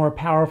much more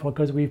powerful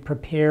because we've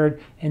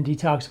prepared and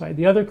detoxified.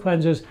 The other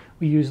cleanses,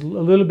 we use a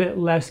little bit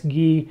less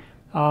ghee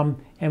and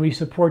we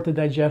support the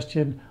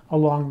digestion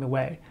along the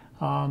way.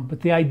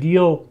 But the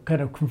ideal kind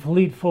of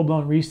complete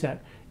full-blown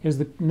reset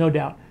is no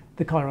doubt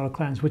the Colorado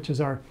Cleanse, which is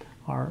our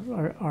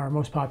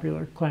most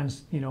popular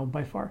cleanse,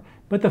 by far.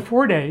 But the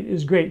 4-day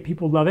is great.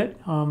 People love it.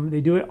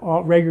 They do it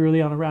all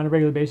regularly on a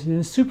regular basis, and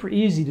it's super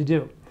easy to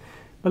do.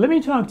 But let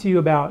me talk to you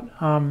about,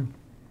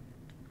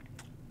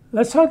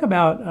 let's talk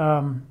about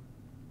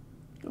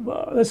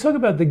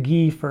the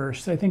ghee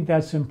first. I think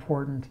that's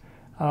important.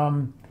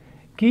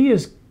 Ghee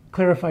is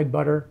clarified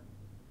butter.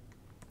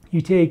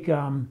 You take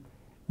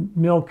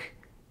milk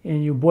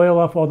and you boil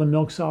off all the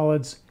milk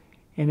solids,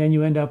 and then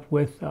you end up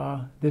with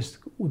the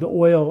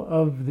oil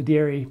of the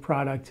dairy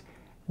product,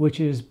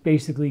 which is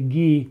basically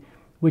ghee,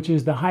 which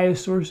is the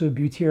highest source of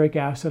butyric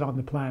acid on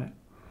the planet.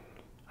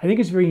 I think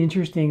it's very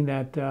interesting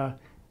that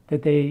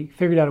they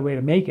figured out a way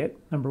to make it,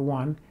 number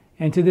one,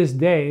 and to this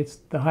day it's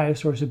the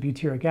highest source of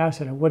butyric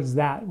acid. And what is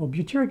that? Well,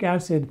 butyric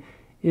acid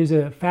is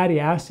a fatty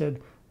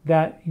acid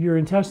that your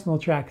intestinal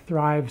tract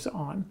thrives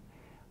on.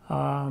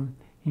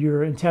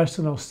 Your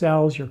intestinal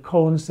cells, your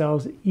colon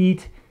cells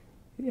eat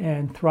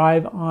and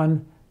thrive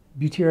on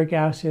butyric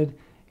acid.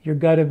 Your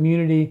gut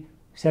immunity,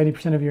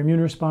 70% of your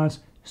immune response,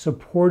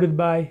 supported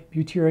by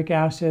butyric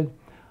acid.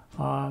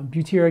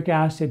 Butyric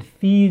acid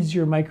feeds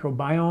your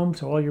microbiome,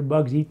 so all your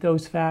bugs eat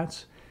those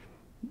fats.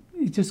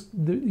 It's just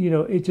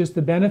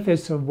the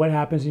benefits of what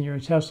happens in your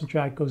intestinal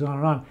tract goes on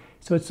and on.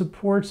 So it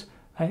supports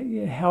a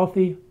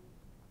healthy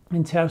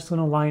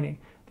intestinal lining.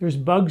 There's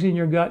bugs in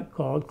your gut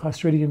called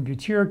Clostridium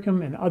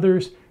butyricum and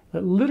others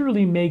that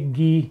literally make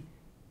ghee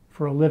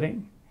for a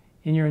living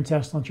in your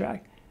intestinal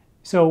tract.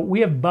 So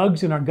we have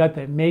bugs in our gut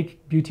that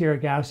make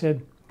butyric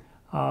acid.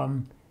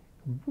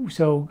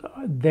 So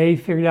they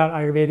figured out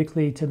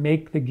Ayurvedically to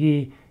make the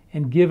ghee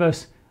and give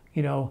us,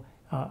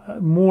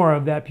 more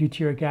of that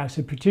butyric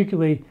acid.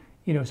 Particularly,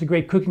 it's a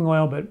great cooking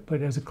oil,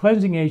 but as a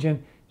cleansing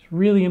agent, it's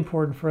really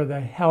important for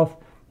the health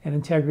and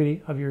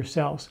integrity of your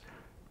cells.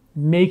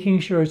 Making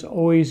sure it's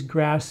always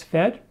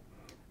grass-fed.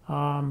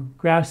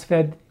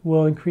 Grass-fed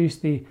will increase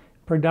the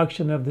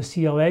production of the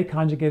CLA,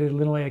 conjugated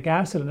linoleic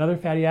acid, another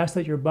fatty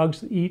acid that your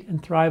bugs eat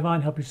and thrive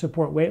on, help you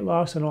support weight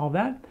loss and all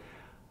that,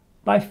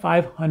 by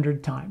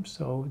 500 times.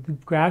 So the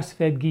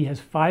grass-fed ghee has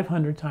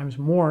 500 times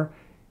more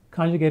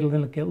conjugated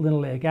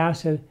linoleic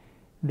acid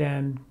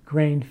than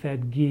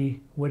grain-fed ghee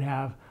would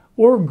have,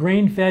 or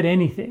grain-fed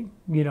anything,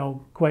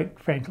 quite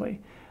frankly.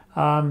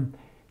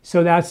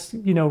 So that's,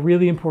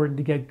 really important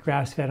to get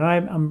grass-fed.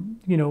 And I'm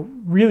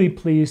really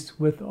pleased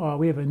with,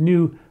 we have a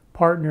new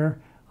partner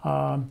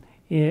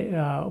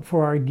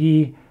for our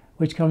ghee,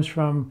 which comes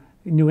from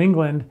New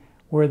England,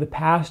 where the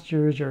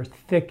pastures are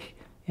thick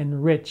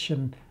and rich.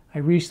 And I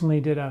recently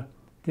did a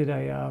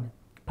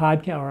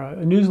podcast or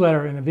a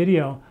newsletter and a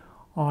video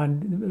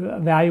on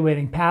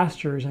evaluating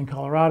pastures in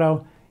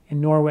Colorado,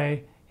 in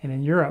Norway, and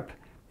in Europe,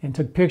 and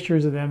took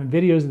pictures of them and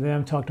videos of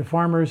them, talked to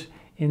farmers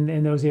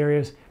in those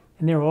areas,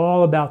 and they were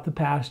all about the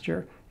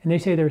pasture. And they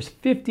say there's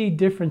 50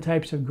 different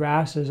types of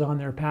grasses on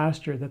their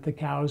pasture that the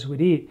cows would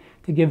eat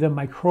to give them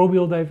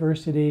microbial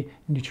diversity,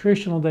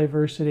 nutritional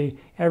diversity,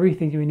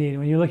 everything you need. And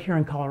when you look here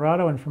in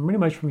Colorado, and from pretty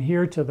much from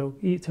here to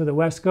the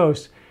West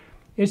Coast,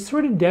 it's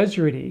sort of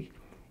deserty,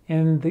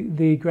 and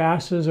the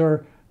grasses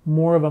are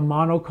more of a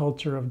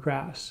monoculture of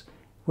grass,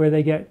 where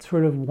they get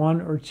sort of one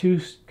or two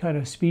kind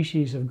of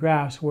species of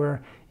grass,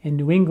 where in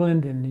New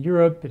England and in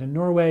Europe and in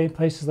Norway,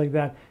 places like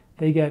that,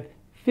 they get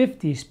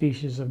 50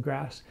 species of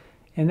grass.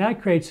 And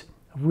that creates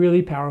a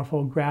really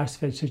powerful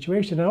grass-fed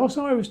situation. And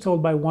also I was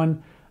told by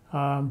one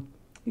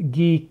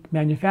ghee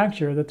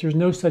manufacturer that there's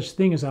no such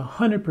thing as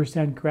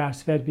 100%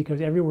 grass-fed,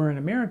 because everywhere in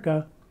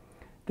America,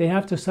 they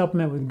have to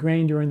supplement with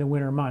grain during the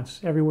winter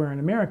months, everywhere in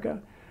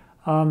America.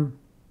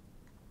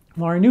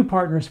 Well, our new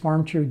partners,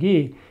 Farm True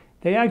Ghee,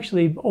 they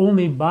actually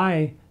only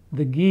buy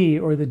the ghee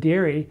or the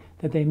dairy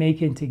that they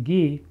make into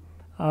ghee.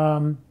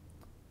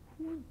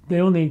 They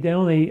only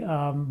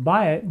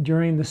buy it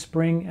during the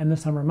spring and the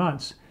summer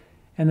months,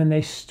 and then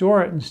they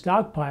store it and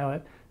stockpile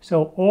it.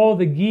 So all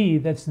the ghee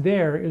that's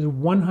there is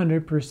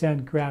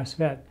 100%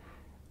 grass-fed,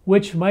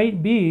 which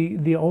might be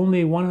the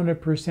only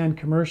 100%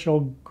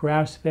 commercial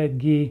grass-fed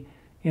ghee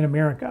in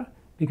America,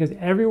 because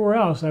everywhere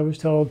else I was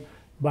told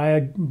by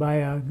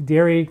a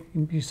dairy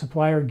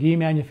supplier, ghee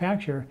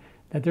manufacturer,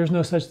 that there's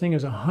no such thing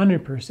as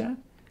 100%.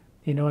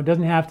 It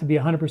doesn't have to be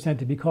 100%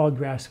 to be called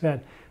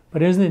grass-fed.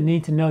 But isn't it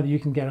neat to know that you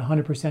can get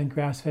 100%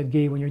 grass-fed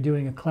ghee when you're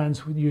doing a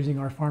cleanse using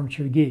our Farm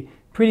True ghee?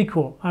 Pretty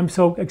cool. I'm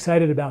so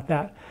excited about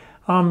that.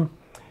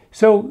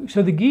 So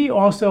the ghee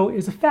also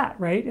is a fat,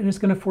 right? And it's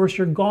going to force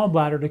your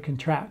gallbladder to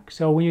contract.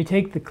 So when you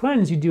take the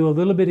cleanse, you do a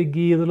little bit of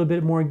ghee, a little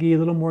bit more ghee, a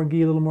little more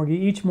ghee, a little more ghee.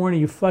 Each morning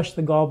you flush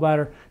the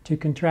gallbladder to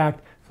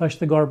contract, flush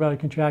the gallbladder to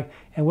contract.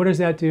 And what does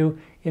that do?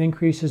 It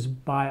increases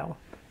bile.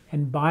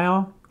 And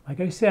bile,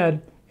 like I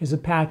said, is a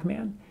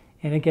Pac-Man.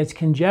 And it gets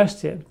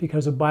congested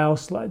because of bile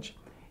sludge.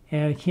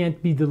 And it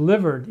can't be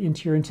delivered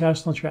into your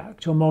intestinal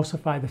tract to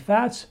emulsify the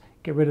fats,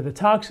 get rid of the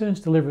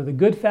toxins, deliver the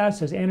good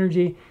fats as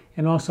energy,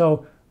 and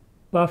also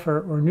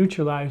buffer or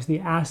neutralize the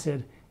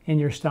acid in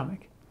your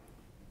stomach.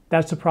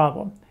 That's a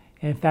problem,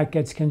 and in fact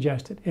gets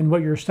congested. And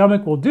what your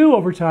stomach will do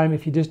over time,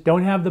 if you just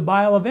don't have the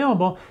bile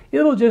available,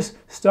 it'll just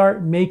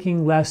start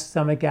making less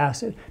stomach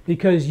acid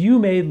because you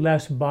made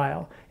less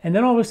bile. And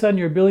then all of a sudden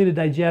your ability to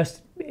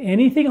digest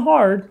anything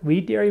hard,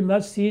 wheat, dairy,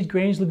 nuts, seeds,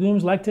 grains,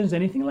 legumes, lectins,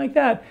 anything like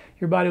that,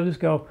 your body will just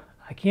go,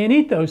 I can't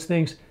eat those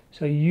things.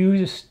 So you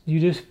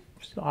just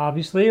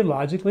obviously,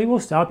 logically will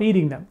stop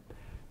eating them.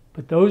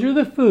 But those are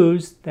the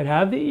foods that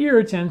have the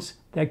irritants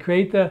that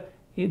create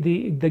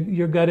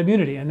your gut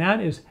immunity. And that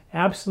is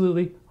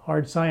absolutely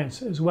hard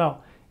science as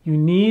well. You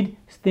need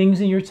things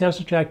in your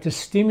intestinal tract to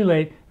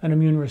stimulate an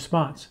immune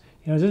response.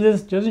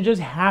 This doesn't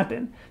just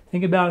happen.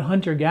 Think about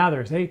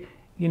hunter-gatherers. They,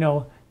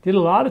 did a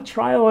lot of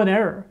trial and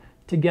error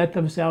to get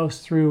themselves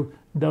through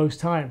those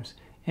times.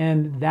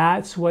 And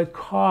that's what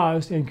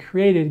caused and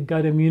created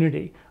gut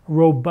immunity,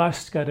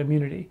 robust gut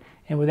immunity.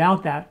 And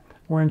without that,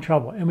 we're in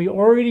trouble. And we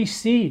already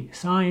see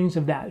signs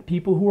of that.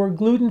 People who are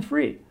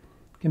gluten-free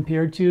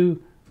compared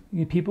to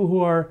people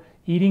who are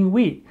eating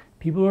wheat.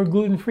 People who are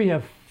gluten-free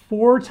have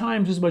 4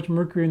 times as much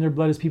mercury in their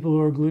blood as people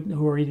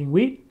who are eating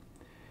wheat.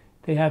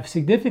 They have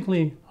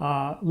significantly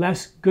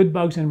less good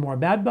bugs and more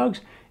bad bugs.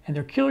 And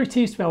their killer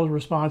T-cell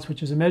response,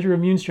 which is a measure of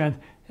immune strength,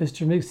 is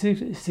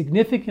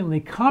significantly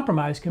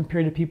compromised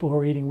compared to people who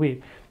are eating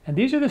wheat. And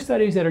these are the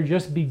studies that are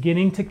just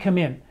beginning to come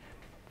in,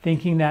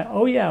 thinking that,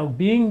 oh yeah,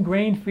 being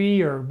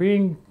grain-free or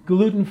being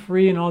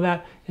gluten-free and all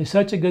that is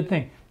such a good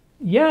thing.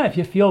 Yeah, if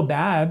you feel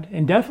bad,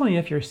 and definitely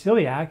if you're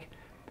celiac,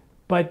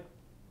 but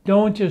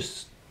don't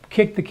just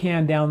kick the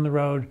can down the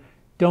road.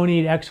 Don't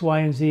eat X, Y,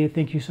 and Z and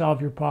think you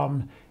solve your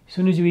problem. As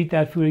soon as you eat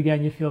that food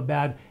again, you feel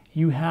bad.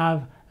 You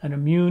have an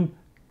immune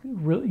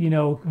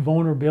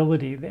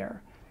vulnerability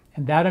there.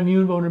 And that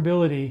immune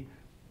vulnerability,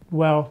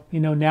 well,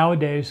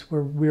 nowadays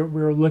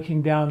we're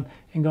looking down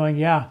and going,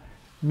 yeah,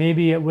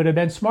 maybe it would have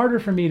been smarter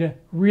for me to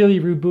really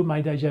reboot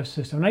my digestive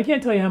system. And I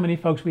can't tell you how many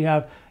folks we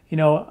have,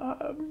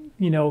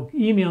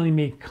 emailing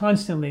me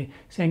constantly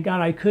saying,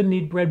 God, I couldn't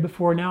eat bread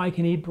before. Now I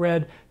can eat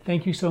bread.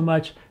 Thank you so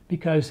much,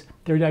 because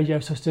their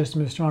digestive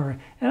system is stronger.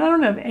 And I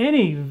don't have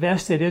any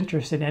vested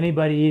interest in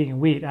anybody eating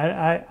wheat.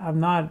 I'm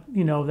not,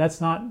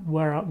 that's not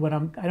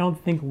I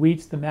don't think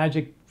wheat's the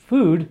magic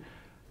food,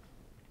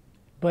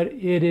 but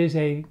it is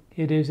a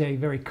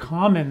very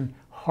common,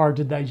 hard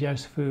to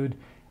digest food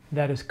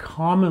that is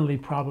commonly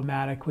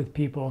problematic with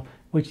people,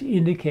 which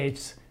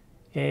indicates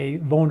a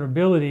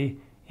vulnerability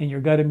in your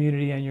gut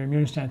immunity and your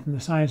immune strength, and the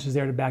science is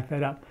there to back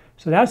that up.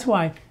 So that's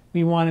why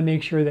we want to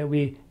make sure that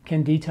we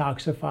can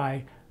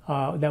detoxify,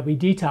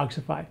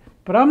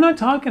 But I'm not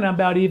talking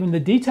about even the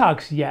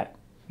detox yet,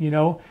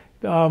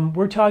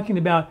 We're talking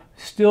about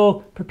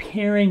still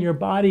preparing your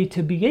body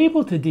to be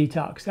able to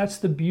detox. That's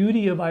the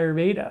beauty of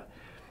Ayurveda.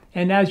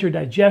 And as your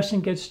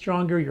digestion gets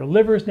stronger, your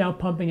liver is now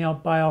pumping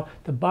out bile.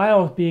 The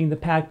bile being the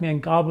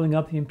Pac-Man gobbling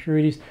up the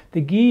impurities.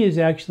 The ghee is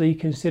actually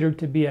considered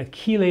to be a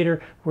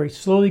chelator, where it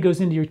slowly goes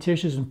into your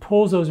tissues and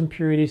pulls those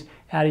impurities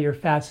out of your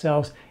fat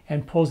cells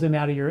and pulls them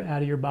out of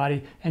your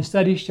body. And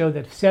studies show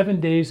that 7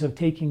 days of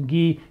taking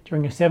ghee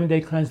during a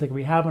 7-day cleanse like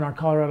we have in our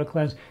Colorado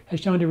cleanse has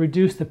shown to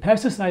reduce the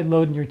pesticide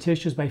load in your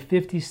tissues by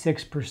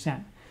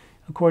 56%,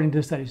 according to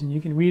the studies. And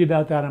you can read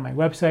about that on my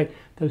website.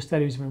 Those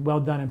studies have been well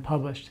done and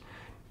published.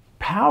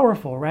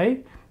 Powerful,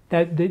 right?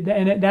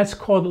 And that's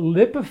called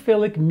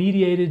lipophilic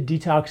mediated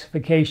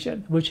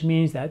detoxification, which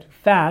means that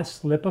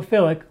fats,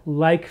 lipophilic,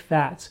 like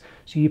fats.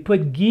 So you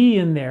put ghee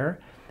in there,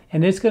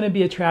 and it's going to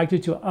be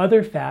attracted to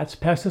other fats,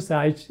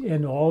 pesticides,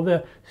 and all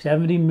the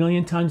 70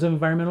 million tons of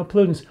environmental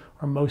pollutants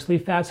are mostly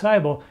fat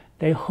soluble.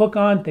 They hook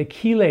on, they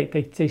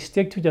chelate, they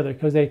stick to each other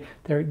because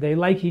they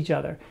like each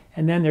other.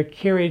 And then they're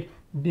carried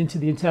into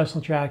the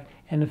intestinal tract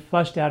and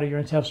flushed out of your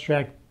intestinal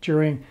tract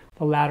during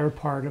the latter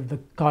part of the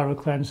Colorado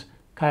cleanse,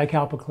 Kaya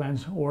Kalpa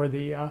cleanse, or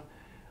the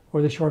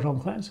short home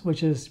cleanse,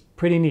 which is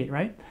pretty neat,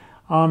 right?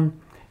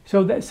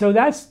 So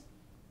that's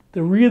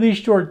the really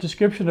short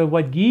description of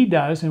what ghee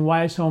does and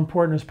why it's so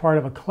important as part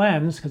of a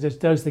cleanse, because it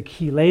does the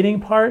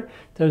chelating part,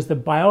 does the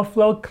bile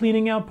flow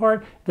cleaning out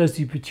part, does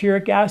the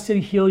butyric acid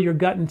heal your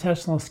gut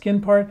intestinal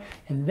skin part,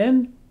 and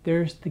then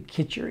there's the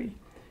khichdi.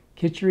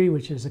 Khichdi,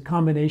 which is a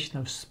combination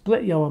of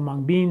split yellow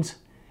mung beans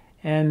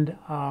and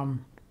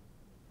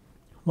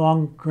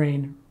long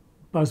grain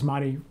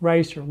basmati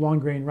rice or long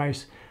grain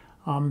rice.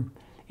 In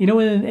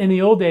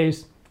the old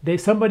days,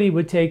 somebody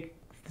would take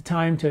the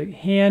time to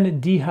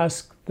hand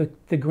dehusk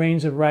the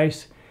grains of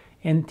rice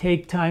and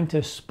take time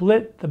to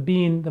split the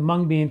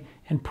mung bean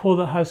and pull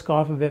the husk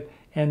off of it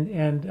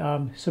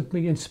and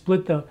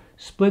split the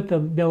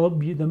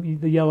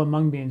yellow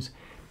mung beans.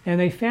 And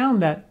they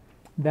found that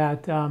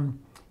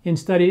in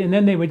study, and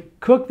then they would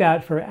cook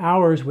that for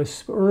hours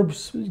with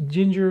herbs,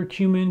 ginger,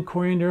 cumin,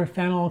 coriander,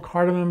 fennel,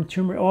 cardamom,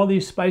 turmeric, all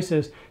these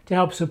spices to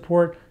help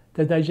support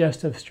the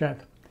digestive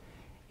strength.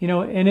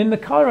 And in the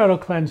Colorado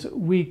cleanse,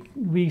 we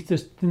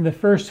just, in the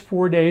first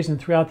 4 days and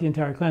throughout the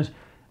entire cleanse,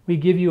 we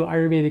give you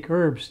Ayurvedic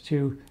herbs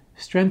to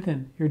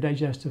strengthen your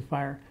digestive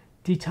fire,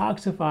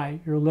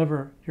 detoxify your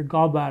liver, your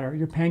gallbladder,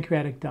 your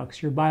pancreatic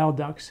ducts, your bile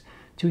ducts,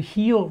 to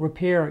heal,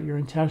 repair your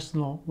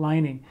intestinal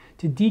lining,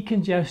 to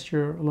decongest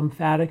your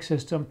lymphatic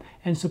system,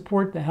 and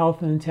support the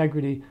health and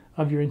integrity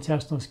of your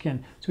intestinal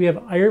skin. So we have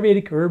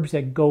Ayurvedic herbs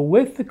that go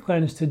with the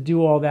cleanse to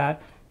do all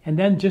that, and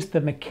then just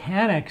the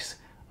mechanics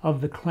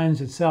of the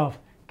cleanse itself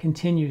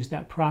continues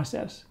that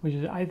process, which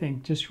is, I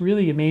think, just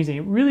really amazing.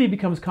 It really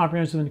becomes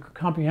comprehensive, and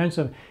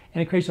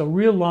it creates a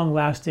real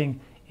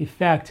long-lasting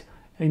effect.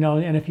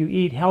 And if you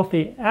eat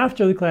healthy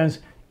after the cleanse,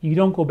 you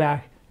don't go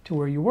back to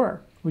where you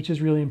were, which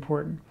is really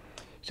important.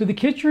 So the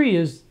khichdi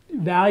is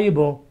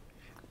valuable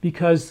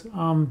because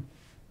the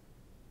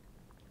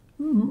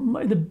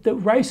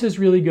rice is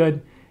really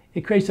good.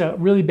 It creates a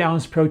really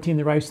balanced protein,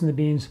 the rice and the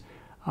beans,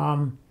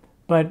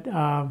 but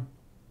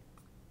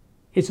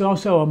it's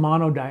also a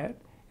mono diet.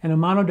 And a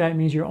mono diet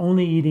means you're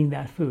only eating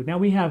that food. Now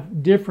we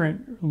have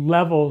different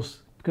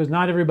levels because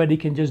not everybody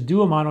can just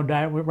do a mono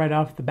diet right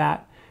off the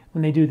bat.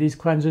 When they do these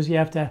cleanses, you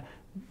have to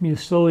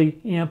slowly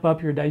amp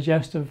up your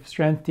digestive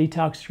strength,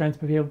 detox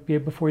strength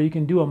before you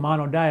can do a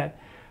mono diet.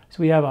 So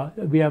we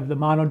have the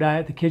mono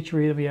diet, the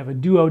khichdi, then we have a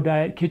duo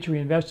diet,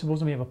 khichdi and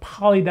vegetables, and we have a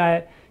poly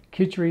diet,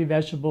 khichdi,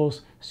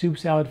 vegetables, soup,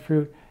 salad,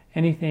 fruit,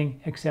 anything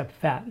except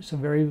fat. So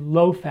very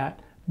low fat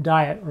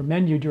diet or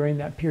menu during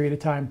that period of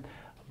time,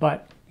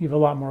 but you have a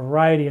lot more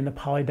variety in the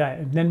poly diet.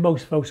 And then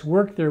most folks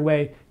work their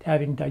way to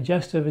having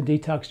digestive and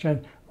detox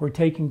strength, where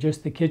taking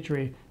just the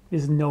khichdi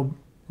is no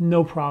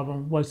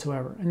problem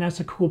whatsoever. And that's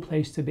a cool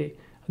place to be.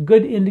 A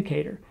good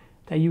indicator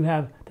that you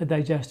have the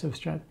digestive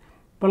strength.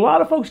 But a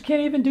lot of folks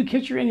can't even do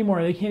khichdi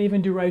anymore. They can't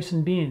even do rice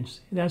and beans.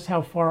 That's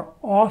how far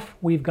off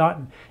we've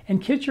gotten. And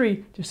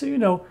khichdi, just so you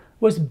know,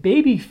 was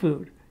baby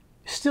food.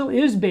 Still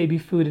is baby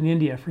food in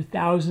India for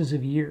thousands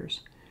of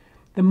years.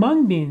 The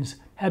mung beans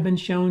have been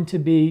shown to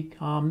be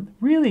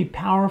really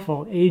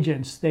powerful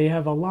agents. They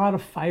have a lot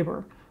of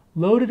fiber,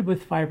 loaded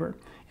with fiber.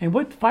 And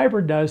what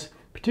fiber does,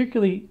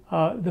 particularly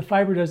the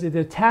fiber does, it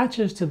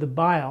attaches to the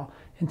bile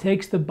and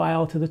takes the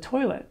bile to the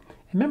toilet.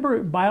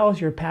 Remember, bile is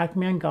your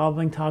Pac-Man,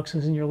 gobbling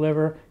toxins in your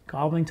liver,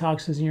 gobbling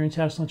toxins in your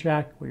intestinal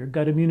tract, where your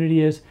gut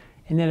immunity is,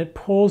 and then it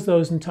pulls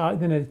those,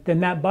 then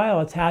that bile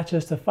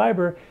attaches to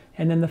fiber,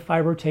 and then the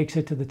fiber takes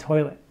it to the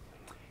toilet.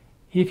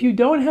 If you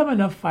don't have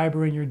enough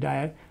fiber in your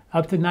diet,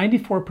 up to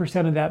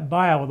 94% of that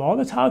bile, with all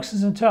the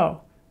toxins in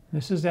tow,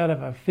 this is out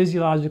of a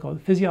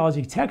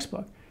physiology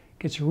textbook,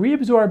 gets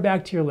reabsorbed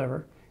back to your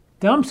liver,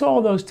 dumps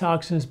all those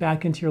toxins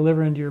back into your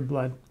liver, into your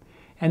blood.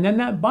 And then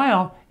that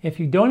bile, if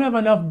you don't have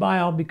enough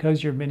bile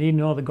because you've been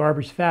eating all the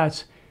garbage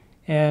fats,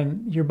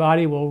 and your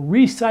body will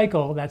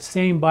recycle that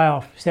same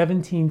bile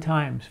 17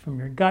 times from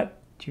your gut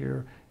to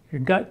your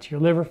gut to your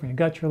liver, from your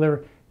gut to your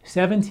liver,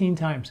 17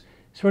 times,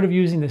 sort of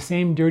using the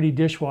same dirty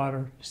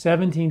dishwater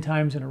 17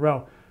 times in a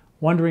row,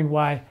 wondering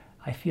why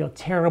I feel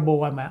terrible,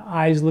 why my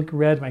eyes look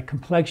red, my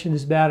complexion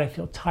is bad, I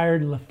feel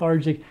tired and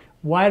lethargic.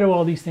 Why do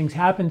all these things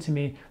happen to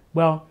me?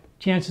 Well,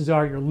 chances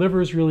are your liver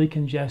is really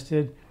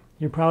congested.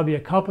 You're probably a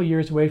couple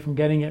years away from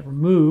getting it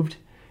removed,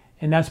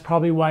 and that's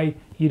probably why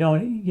you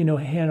don't,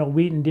 handle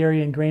wheat and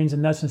dairy and grains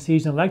and nuts and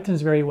seeds and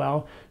lectins very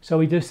well. So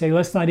we just say,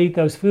 let's not eat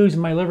those foods,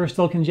 and my liver is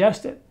still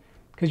congested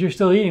because you're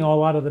still eating a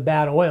lot of the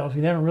bad oils.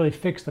 We haven't really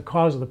fixed the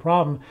cause of the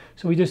problem,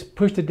 so we just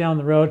pushed it down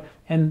the road,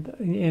 and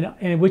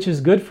which is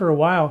good for a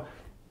while,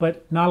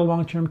 but not a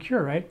long-term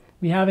cure, right?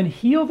 We haven't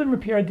healed and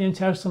repaired the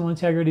intestinal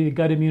integrity, the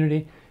gut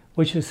immunity,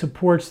 which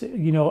supports,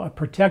 a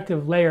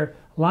protective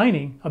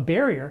lining, a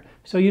barrier,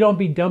 so you don't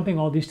be dumping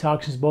all these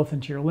toxins both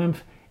into your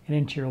lymph and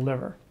into your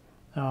liver.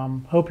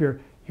 Hope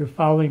you're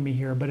following me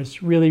here, but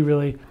it's really,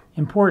 really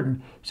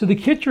important. So the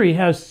khichdi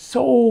has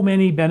so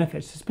many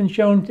benefits. It's been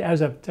shown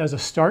as a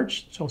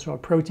starch. It's also a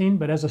protein,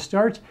 but as a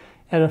starch,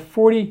 at a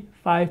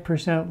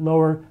 45%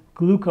 lower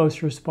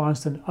glucose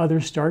response than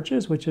other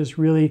starches, which is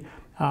really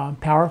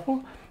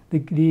powerful. The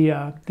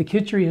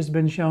khichdi has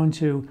been shown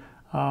to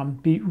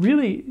be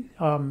really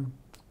kind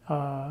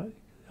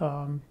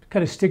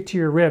of stick to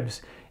your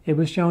ribs. It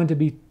was shown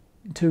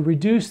to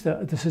reduce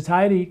the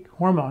satiety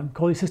hormone,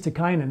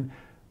 cholecystokinin,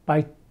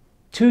 by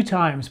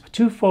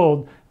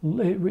twofold.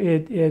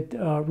 It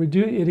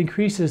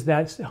increases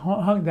that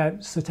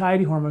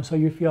satiety hormone, so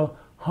you feel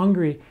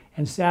hungry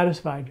and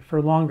satisfied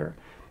for longer.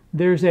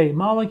 There's a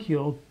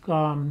molecule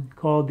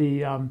called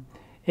the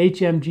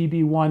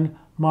HMGB1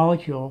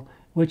 molecule,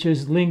 which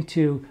is linked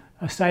to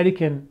a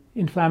cytokine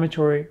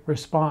inflammatory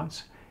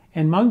response.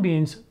 And mung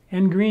beans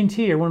and green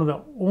tea are one of the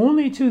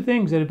only two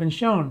things that have been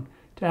shown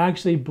to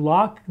actually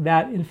block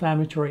that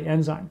inflammatory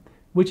enzyme,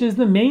 which is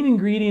the main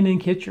ingredient in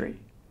khichdi,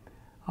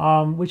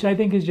 which I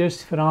think is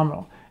just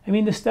phenomenal. I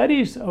mean, the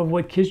studies of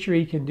what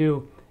khichdi can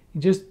do,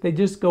 they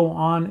just go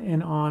on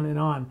and on and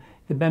on.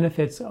 The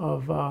benefits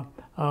of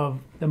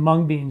the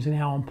mung beans and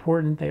how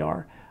important they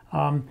are,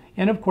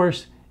 and of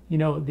course,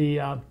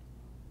 the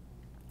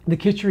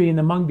khichdi and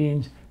the mung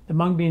beans. The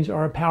mung beans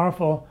are a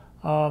powerful,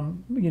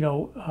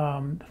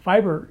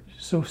 fiber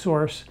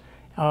source.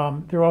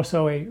 They're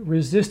also a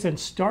resistant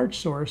starch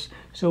source,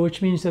 so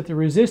which means that the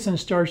resistant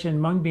starch in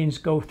mung beans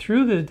go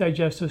through the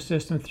digestive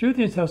system, through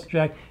the intestinal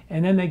tract,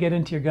 and then they get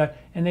into your gut,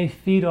 and they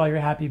feed all your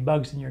happy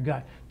bugs in your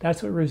gut.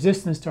 That's what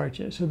resistant starch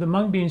is. So the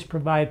mung beans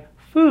provide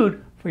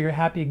food for your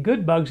happy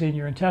good bugs in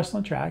your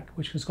intestinal tract,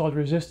 which is called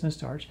resistant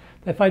starch.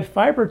 They provide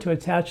fiber to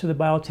attach to the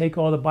bile, take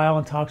all the bile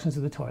and toxins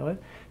to the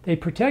toilet. They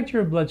protect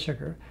your blood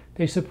sugar.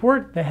 They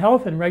support the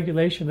health and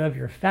regulation of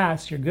your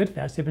fats, your good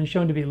fats. They've been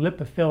shown to be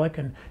lipophilic,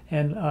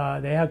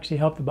 and they actually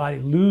help the body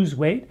lose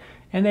weight.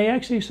 And they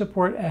actually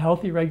support a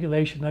healthy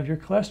regulation of your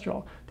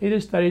cholesterol. They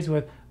did studies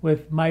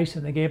with mice,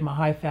 and they gave them a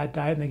high-fat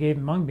diet, and they gave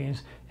them mung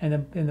beans.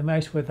 And the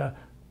mice with a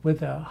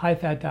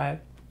high-fat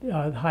diet,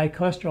 high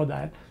cholesterol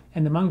diet,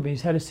 and the mung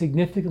beans had a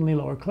significantly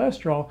lower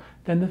cholesterol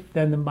than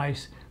the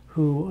mice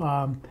who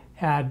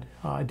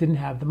didn't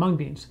have the mung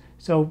beans.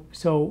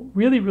 So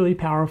really, really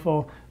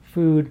powerful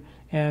food.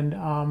 And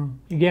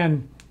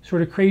again,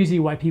 sort of crazy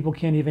why people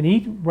can't even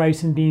eat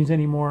rice and beans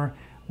anymore,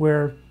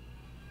 where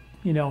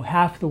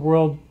half the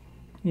world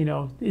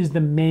is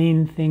the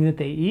main thing that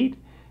they eat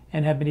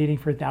and have been eating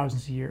for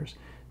thousands of years.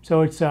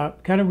 So it's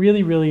kind of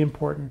really, really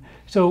important.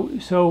 So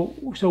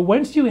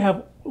once you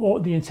have all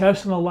the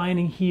intestinal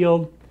lining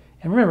healed,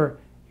 and remember,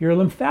 your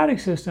lymphatic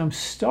system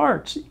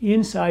starts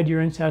inside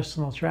your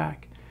intestinal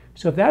tract.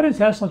 So if that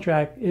intestinal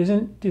tract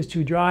is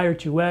too dry or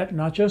too wet,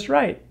 not just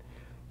right,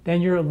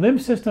 then your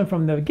lymph system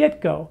from the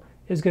get-go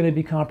is going to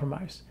be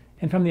compromised.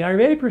 And from the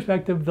Ayurvedic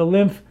perspective, the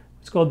lymph,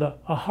 it's called the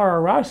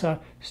Ahara Rasa,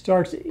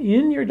 starts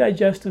in your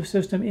digestive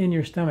system, in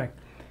your stomach.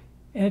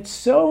 And it's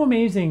so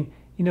amazing.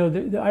 The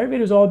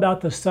Ayurveda is all about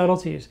the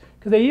subtleties,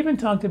 because they even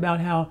talked about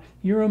how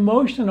your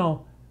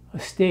emotional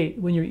state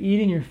when you're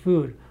eating your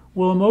food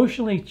will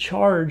emotionally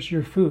charge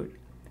your food.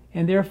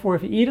 And therefore,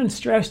 if you eat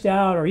stressed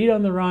out or eat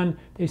on the run,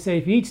 they say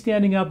if you eat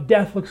standing up,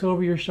 death looks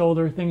over your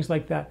shoulder, things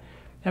like that.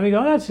 And we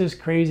go, that's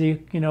just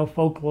crazy,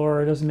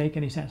 folklore, it doesn't make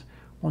any sense.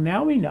 Well,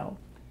 now we know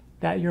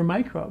that your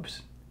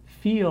microbes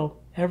feel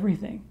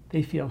everything.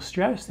 They feel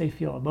stress, they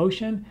feel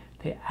emotion,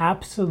 they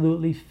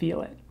absolutely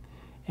feel it.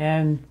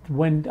 And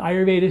when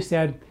Ayurveda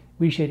said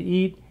we should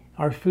eat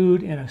our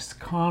food in a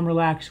calm,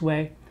 relaxed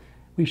way,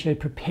 we should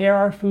prepare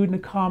our food in a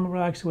calm,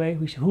 relaxed way.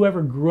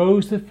 Whoever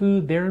grows the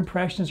food, their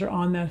impressions are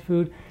on that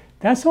food.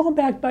 That's all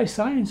backed by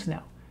science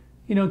now.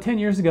 10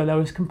 years ago, that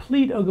was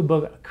complete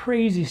ogaboga,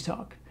 crazy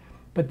talk.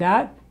 But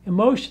that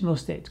emotional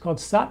state, it's called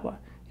sattva,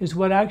 is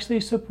what actually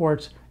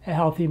supports a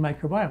healthy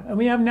microbiome. And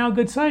we have now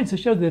good science that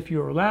shows that if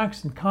you're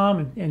relaxed and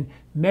calm and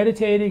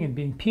meditating and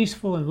being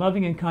peaceful and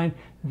loving and kind,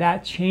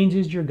 that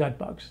changes your gut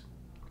bugs.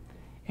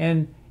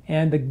 And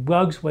the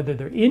bugs, whether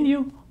they're in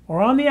you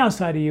or on the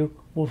outside of you,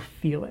 will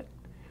feel it.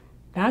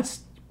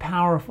 That's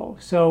powerful.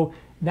 So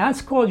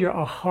that's called your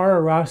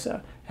Ahara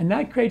Rasa, and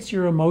that creates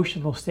your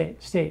emotional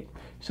state.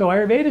 So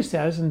Ayurveda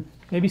says, and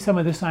maybe some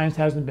of the science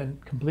hasn't been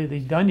completely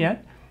done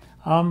yet,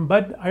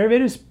 but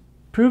Ayurveda's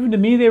proven to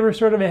me they were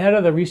sort of ahead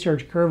of the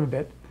research curve a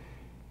bit.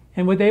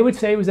 And what they would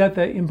say was that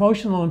the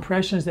emotional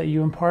impressions that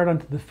you impart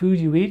onto the food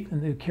you eat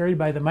and they're carried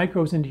by the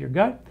microbes into your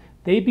gut,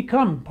 they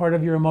become part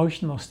of your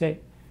emotional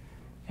state.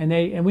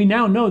 And we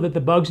now know that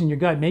the bugs in your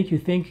gut make you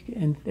think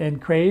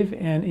and crave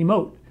and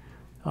emote.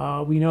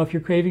 We know if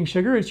you're craving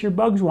sugar, it's your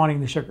bugs wanting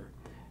the sugar.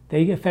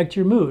 They affect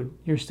your mood,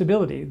 your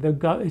stability.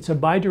 It's a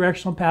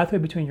bidirectional pathway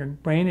between your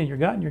brain and your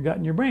gut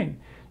and your brain.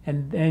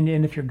 And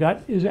if your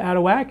gut is out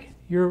of whack,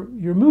 your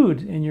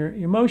mood and your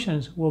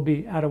emotions will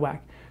be out of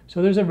whack.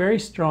 So there's a very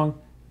strong,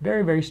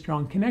 very, very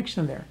strong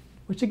connection there,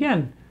 which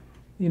again,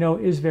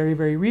 is very,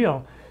 very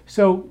real.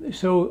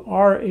 So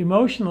our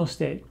emotional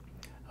state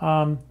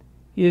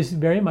is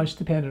very much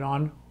dependent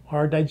on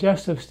our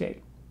digestive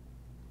state.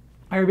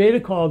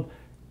 Ayurveda called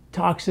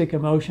toxic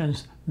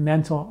emotions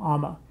mental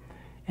ama.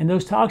 And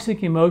those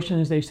toxic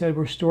emotions, they said,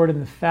 were stored in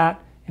the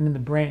fat and in the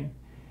brain.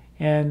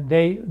 And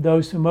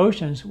those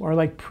emotions are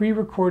like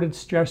pre-recorded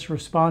stress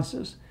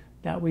responses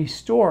that we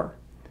store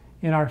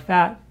in our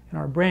fat, in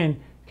our brain,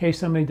 in case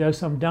somebody does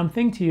some dumb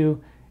thing to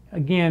you.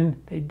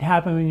 Again, they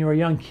happen when you were a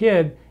young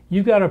kid.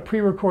 You've got a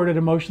pre-recorded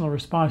emotional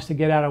response to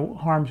get out of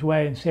harm's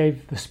way and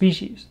save the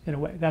species, in a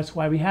way. That's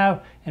why we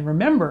have, and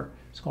remember,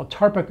 it's called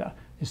tarpaka.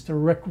 It's the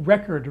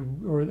record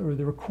or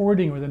the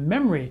recording or the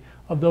memory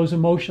of those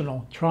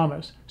emotional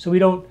traumas. So we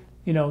don't,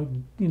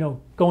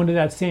 go into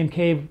that same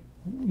cave,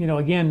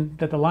 again,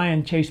 that the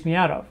lion chased me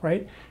out of,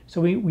 right? So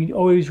we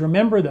always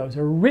remember those.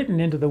 They're written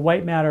into the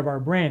white matter of our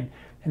brain,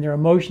 and they're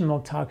emotional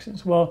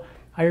toxins. Well,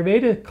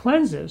 Ayurveda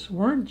cleanses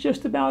weren't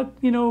just about,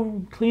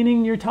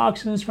 cleaning your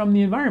toxins from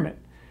the environment.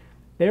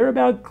 They're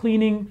about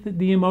cleaning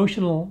the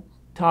emotional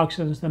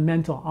toxins, the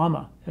mental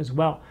ama as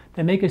well,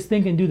 that make us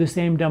think and do the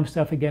same dumb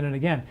stuff again and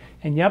again.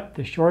 And yep,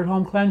 the short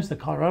home cleanse, the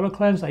Colorado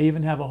cleanse, I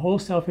even have a whole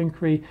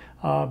self-inquiry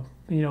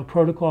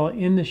protocol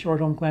in the short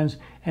home cleanse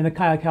and the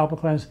Kaya Kalpa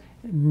cleanse.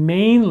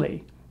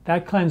 Mainly,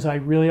 that cleanse I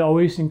really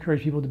always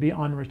encourage people to be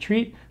on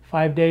retreat,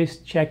 5 days,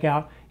 check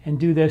out and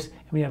do this.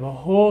 And we have a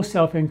whole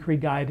self-inquiry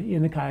guide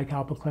in the Kaya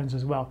Kalpa cleanse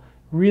as well.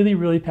 Really,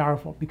 really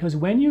powerful, because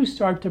when you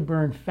start to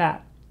burn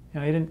fat,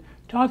 I didn't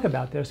talk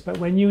about this, but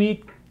when you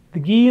eat the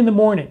ghee in the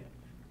morning,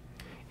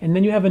 and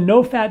then you have a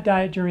no-fat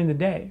diet during the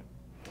day,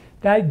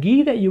 that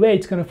ghee that you ate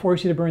is going to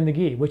force you to burn the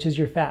ghee, which is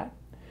your fat.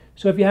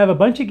 So if you have a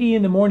bunch of ghee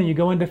in the morning, you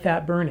go into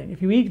fat burning.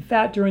 If you eat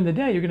fat during the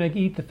day, you're going to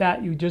eat the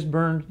fat you just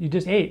burned, you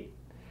just ate.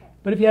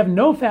 But if you have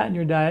no fat in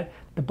your diet,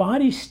 the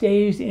body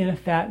stays in a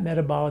fat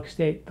metabolic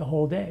state the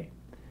whole day.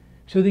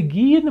 So the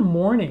ghee in the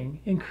morning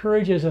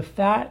encourages a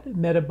fat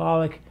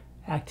metabolic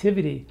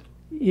activity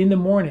in the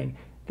morning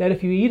that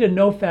if you eat a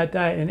no-fat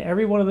diet in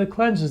every one of the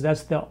cleanses,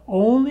 that's the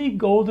only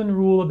golden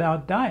rule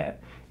about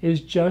diet,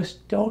 is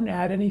just don't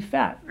add any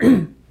fat.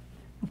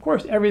 Of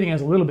course, everything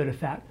has a little bit of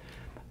fat,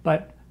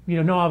 but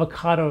no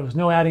avocados,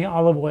 no adding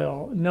olive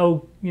oil,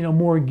 no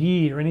more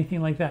ghee or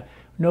anything like that,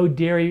 no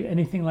dairy,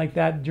 anything like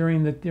that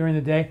during the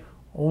day,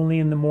 only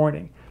in the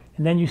morning.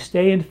 And then you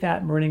stay in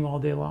fat burning all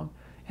day long.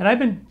 And I've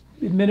been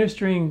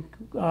administering,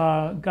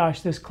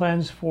 this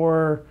cleanse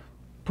for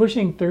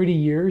pushing 30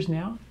 years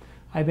now.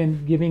 I've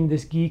been giving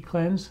this ghee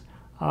cleanse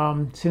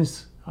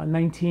since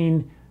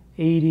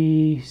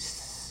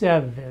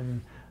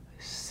 1987,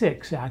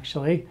 6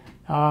 actually,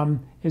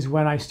 is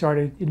when I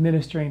started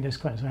administering this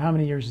cleanse. So how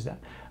many years is that?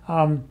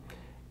 A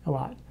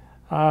lot.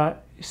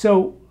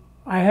 So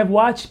I have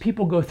watched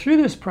people go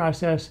through this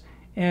process,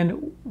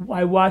 and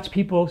I watch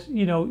people,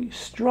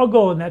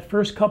 struggle in that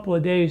first couple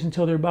of days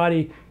until their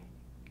body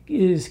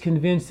is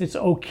convinced it's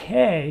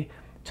okay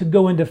to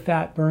go into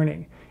fat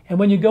burning. And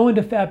when you go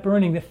into fat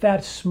burning, the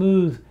fat's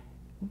smooth,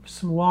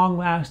 some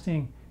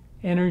long-lasting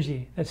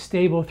energy that's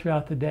stable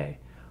throughout the day.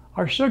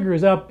 Our sugar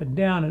is up and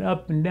down and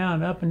up and down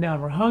and up and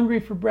down. We're hungry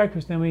for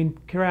breakfast, then we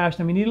crash,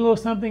 then we need a little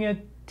something at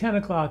 10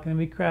 o'clock, and then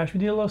we crash. We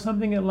need a little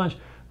something at lunch.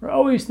 We're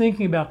always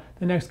thinking about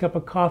the next cup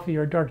of coffee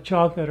or dark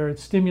chocolate or a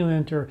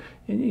stimulant or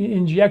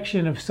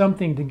injection of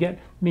something to get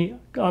me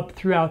up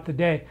throughout the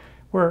day.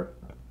 Where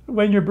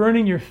when you're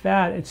burning your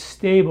fat, it's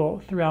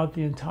stable throughout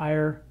the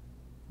entire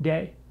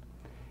day.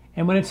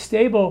 And when it's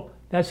stable,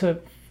 that's a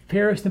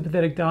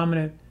parasympathetic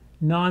dominant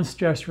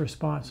non-stress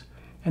response.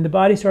 And the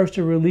body starts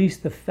to release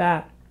the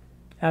fat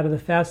out of the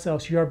fat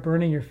cells. So you are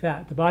burning your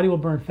fat. The body will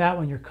burn fat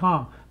when you're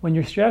calm. When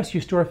you're stressed,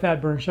 you store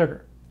fat, burn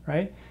sugar,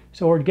 right?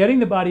 So we're getting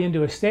the body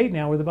into a state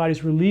now where the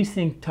body's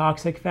releasing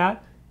toxic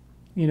fat,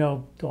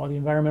 all the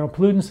environmental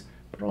pollutants,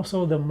 but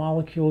also the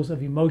molecules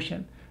of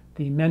emotion,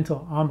 the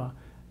mental ama,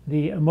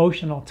 the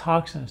emotional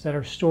toxins that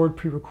are stored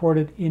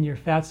pre-recorded in your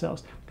fat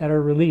cells that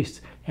are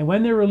released. And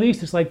when they're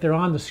released, it's like they're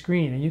on the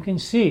screen, and you can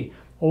see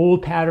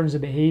old patterns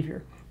of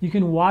behavior. You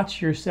can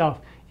watch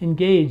yourself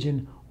engage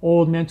in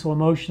old mental,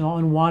 emotional,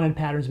 unwanted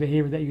patterns of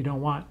behavior that you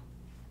don't want.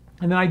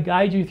 And then I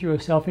guide you through a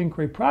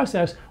self-inquiry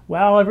process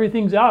while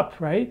everything's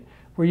up, right?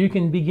 Where you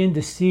can begin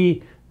to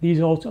see these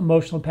old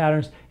emotional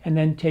patterns and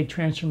then take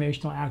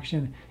transformational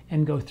action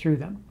and go through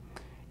them.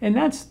 And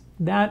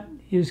that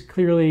is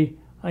clearly,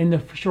 in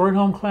the short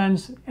home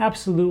cleanse,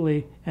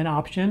 absolutely an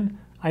option.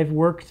 I've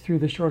worked through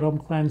the short home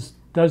cleanse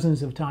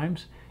dozens of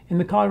times. In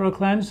the Colorado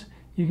cleanse,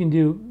 you can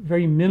do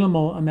very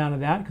minimal amount of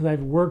that because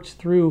I've worked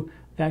through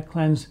that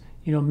cleanse,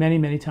 many,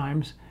 many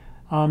times.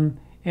 And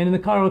in the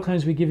Colorado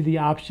cleanse, we give you the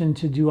option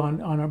to do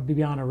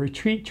be on a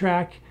retreat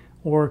track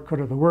or go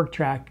to the work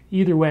track.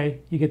 Either way,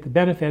 you get the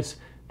benefits.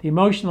 The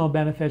emotional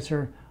benefits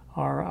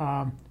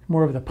are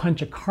more of the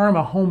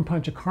Panchakarma, home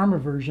Panchakarma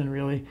version,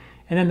 really.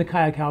 And then the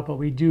Kaya Kalpa,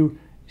 we do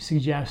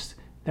suggest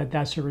that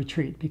that's a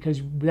retreat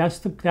because that's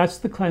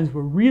the cleanse.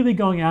 We're really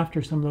going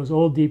after some of those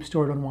old, deep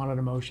stored, unwanted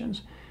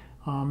emotions.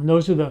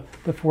 Those are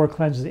the 4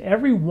 cleanses.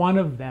 Every one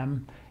of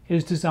them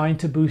is designed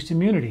to boost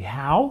immunity.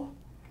 How?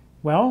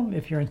 Well,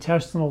 if your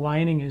intestinal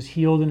lining is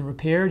healed and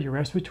repaired, your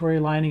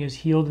respiratory lining is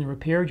healed and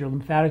repaired, your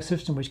lymphatic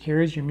system, which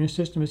carries your immune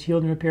system, is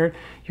healed and repaired,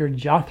 your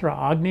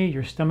Jatra Agni,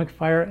 your stomach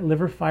fire,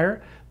 liver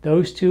fire,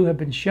 those 2 have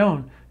been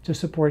shown to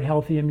support a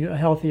healthy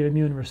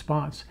immune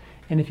response.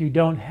 And if you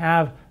don't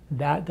have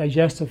that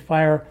digestive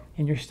fire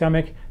in your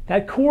stomach,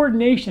 that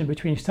coordination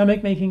between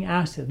stomach making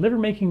acid, liver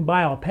making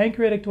bile,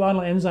 pancreatic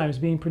duodenal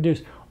enzymes being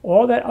produced,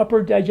 all that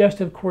upper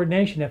digestive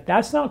coordination, if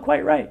that's not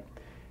quite right,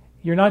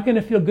 you're not going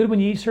to feel good when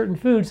you eat certain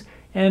foods,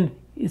 and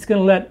it's going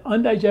to let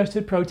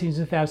undigested proteins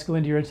and fats go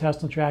into your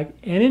intestinal tract,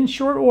 and in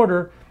short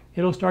order,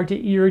 it'll start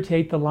to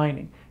irritate the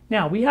lining.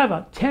 Now, we have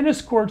a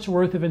tennis court's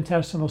worth of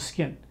intestinal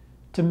skin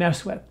to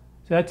mess with.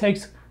 So that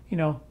takes,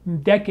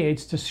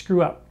 decades to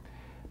screw up.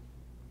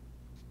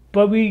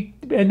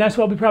 And that's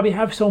why we probably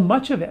have so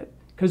much of it,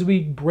 because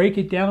we break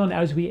it down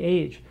as we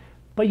age.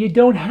 But you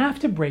don't have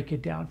to break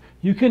it down.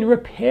 You can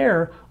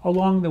repair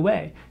along the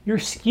way. Your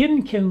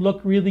skin can look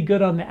really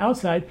good on the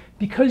outside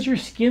because your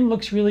skin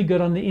looks really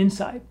good on the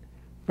inside.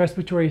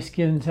 Respiratory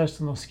skin,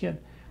 intestinal skin.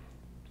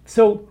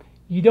 So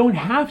you don't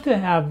have to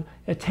have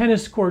a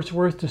tennis court's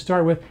worth to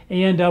start with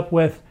and end up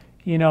with,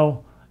 a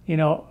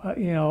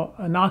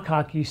knock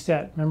hockey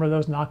set. Remember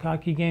those knock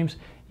hockey games?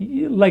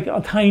 Like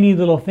a tiny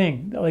little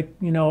thing, like,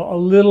 a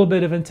little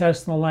bit of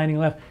intestinal lining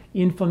left,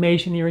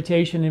 inflammation,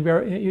 irritation,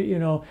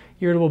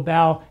 irritable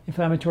bowel,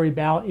 inflammatory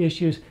bowel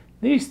issues.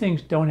 These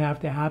things don't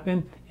have to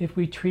happen if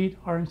we treat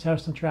our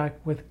intestinal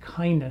tract with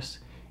kindness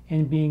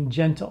and being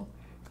gentle.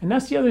 And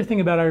that's the other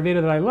thing about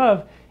Ayurveda that I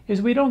love,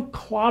 is we don't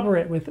clobber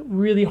it with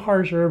really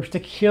harsh herbs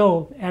to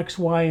kill X,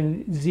 Y,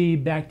 and Z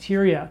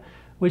bacteria,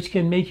 which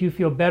can make you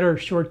feel better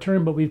short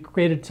term, but we've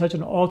created such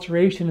an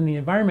alteration in the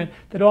environment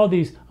that all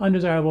these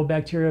undesirable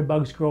bacteria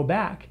bugs grow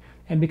back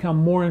and become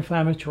more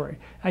inflammatory.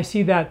 I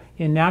see that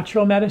in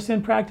natural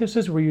medicine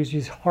practices where we use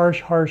these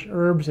harsh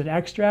herbs and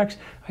extracts.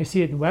 I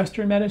see it in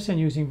Western medicine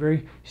using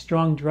very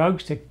strong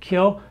drugs to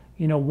kill,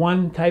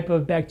 one type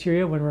of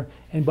bacteria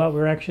but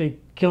we're actually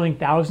killing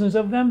thousands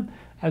of them,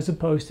 as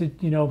opposed to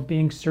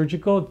being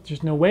surgical.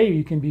 There's no way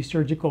you can be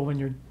surgical when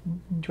you're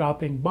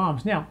dropping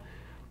bombs. Now,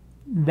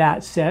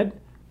 that said,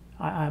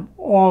 I'm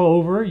all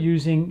over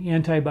using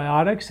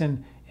antibiotics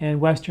and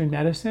Western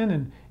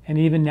medicine and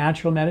even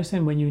natural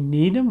medicine when you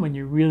need them, when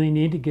you really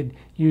need to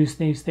use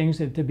these things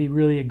to be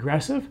really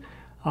aggressive,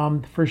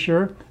 for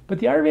sure. But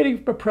the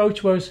Ayurvedic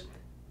approach was,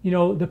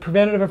 the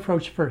preventative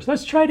approach first.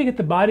 Let's try to get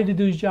the body to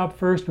do its job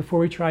first before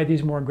we try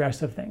these more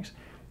aggressive things.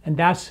 And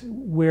that's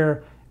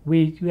where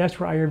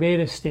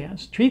Ayurveda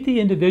stands. Treat the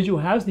individual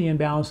who has the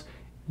imbalance,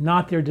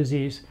 not their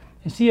disease,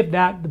 and see if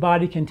the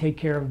body can take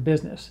care of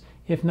business.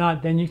 If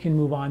not, then you can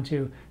move on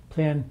to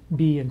plan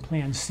B and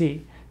plan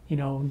C.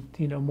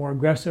 More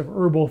aggressive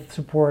herbal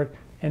support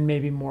and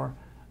maybe more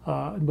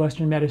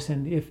Western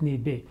medicine if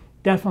need be.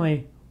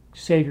 Definitely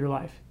save your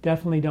life.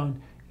 Definitely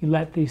don't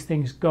let these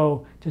things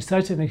go to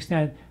such an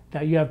extent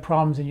that you have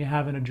problems and you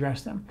haven't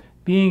addressed them.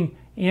 Being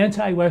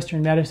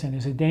anti-Western medicine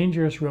is a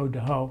dangerous road to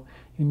hoe.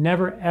 You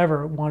never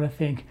ever want to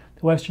think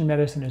the Western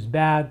medicine is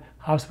bad,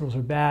 hospitals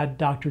are bad,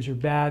 doctors are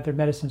bad, their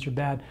medicines are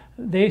bad.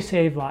 They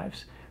save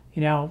lives.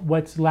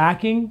 What's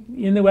lacking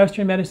in the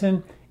Western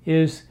medicine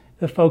is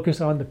the focus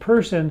on the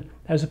person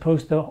as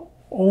opposed to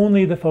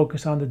only the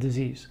focus on the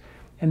disease.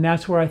 And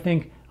that's where I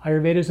think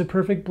Ayurveda is a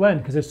perfect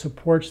blend, because it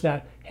supports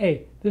that,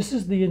 hey, this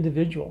is the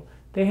individual.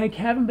 They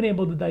haven't been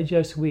able to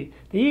digest wheat.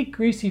 They eat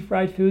greasy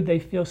fried food, they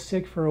feel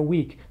sick for a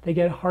week. They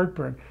get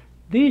heartburn.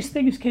 These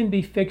things can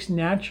be fixed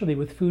naturally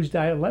with foods,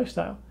 diet, and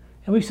lifestyle.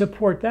 And we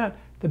support that.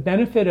 The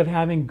benefit of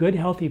having good,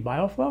 healthy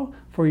bioflow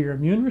for your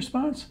immune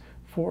response,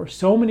 for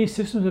so many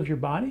systems of your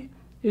body,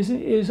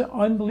 is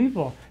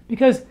unbelievable.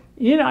 Because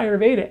in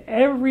Ayurveda,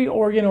 every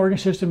organ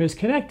system is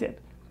connected.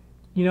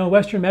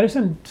 Western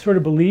medicine sort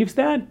of believes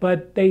that,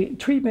 but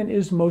treatment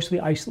is mostly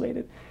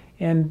isolated.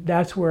 And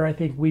that's where I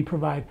think we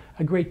provide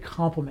a great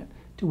complement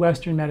to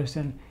Western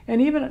medicine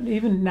and even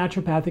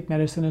naturopathic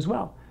medicine as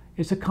well.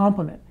 It's a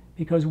complement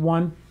because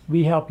one,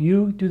 we help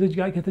you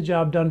get the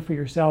job done for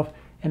yourself,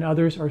 and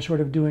others are sort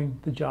of doing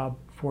the job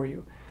for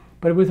you.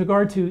 But with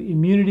regard to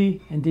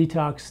immunity and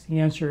detox, the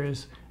answer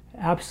is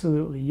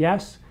absolutely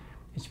yes.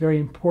 It's very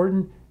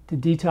important to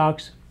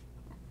detox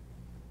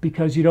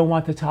because you don't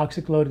want the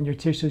toxic load in your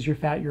tissues, your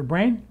fat, your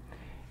brain.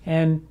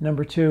 And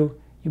number two,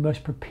 you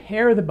must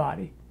prepare the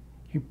body.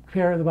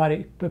 Prepare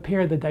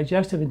the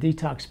digestive and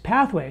detox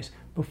pathways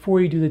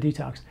before you do the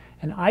detox.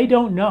 And I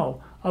don't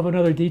know of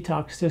another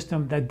detox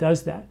system that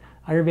does that.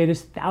 Ayurveda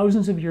is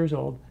thousands of years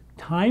old,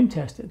 time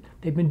tested.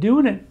 They've been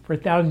doing it for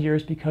 1,000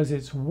 years because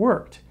it's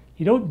worked.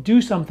 You don't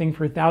do something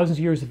for thousands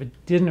of years if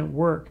it didn't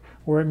work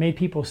or it made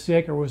people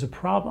sick or was a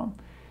problem.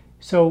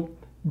 So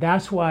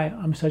that's why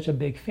I'm such a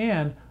big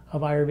fan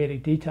of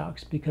Ayurvedic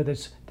detox, because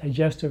it's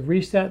digestive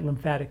reset,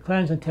 lymphatic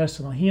cleanse,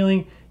 intestinal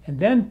healing, and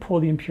then pull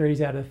the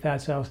impurities out of the fat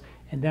cells,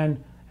 and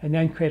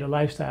then create a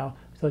lifestyle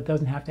so it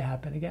doesn't have to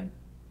happen again.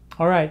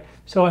 All right,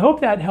 so I hope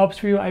that helps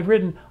for you. I've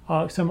written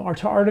some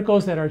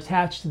articles that are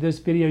attached to this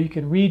video. You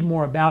can read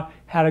more about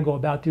how to go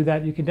about do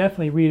that. You can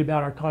definitely read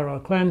about our Colorado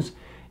Cleanse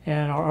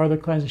and our other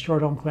cleanse, the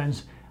Short Home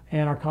Cleanse,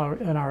 and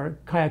our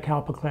Kaya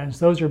Kalpa Cleanse.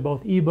 Those are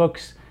both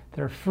ebooks.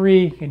 They're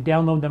free. You can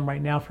download them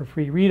right now for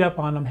free. Read up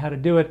on them, how to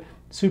do it.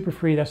 Super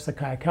free. That's the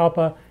Kaya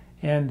Kalpa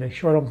and the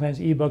Short Home Cleanse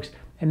ebooks.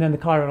 And then the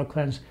Colorado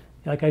Cleanse,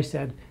 like I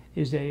said,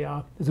 is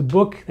a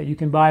book that you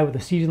can buy with a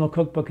seasonal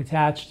cookbook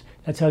attached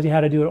that tells you how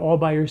to do it all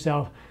by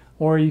yourself.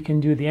 Or you can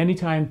do the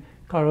Anytime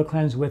Colorado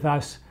Cleanse with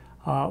us,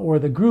 or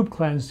the group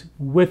cleanse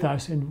with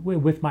us and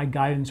with my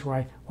guidance,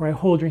 where I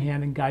hold your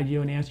hand and guide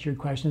you and answer your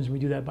questions. We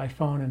do that by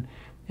phone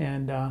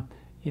and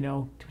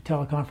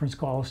teleconference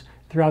calls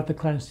throughout the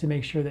cleanse to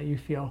make sure that you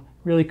feel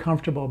really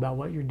comfortable about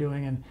what you're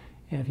doing, and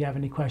if you have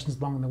any questions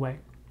along the way.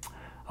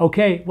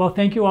 Okay, well,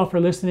 thank you all for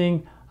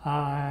listening,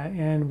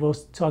 and we'll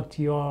talk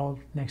to you all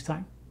next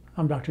time.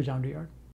 I'm Dr. John Douillard.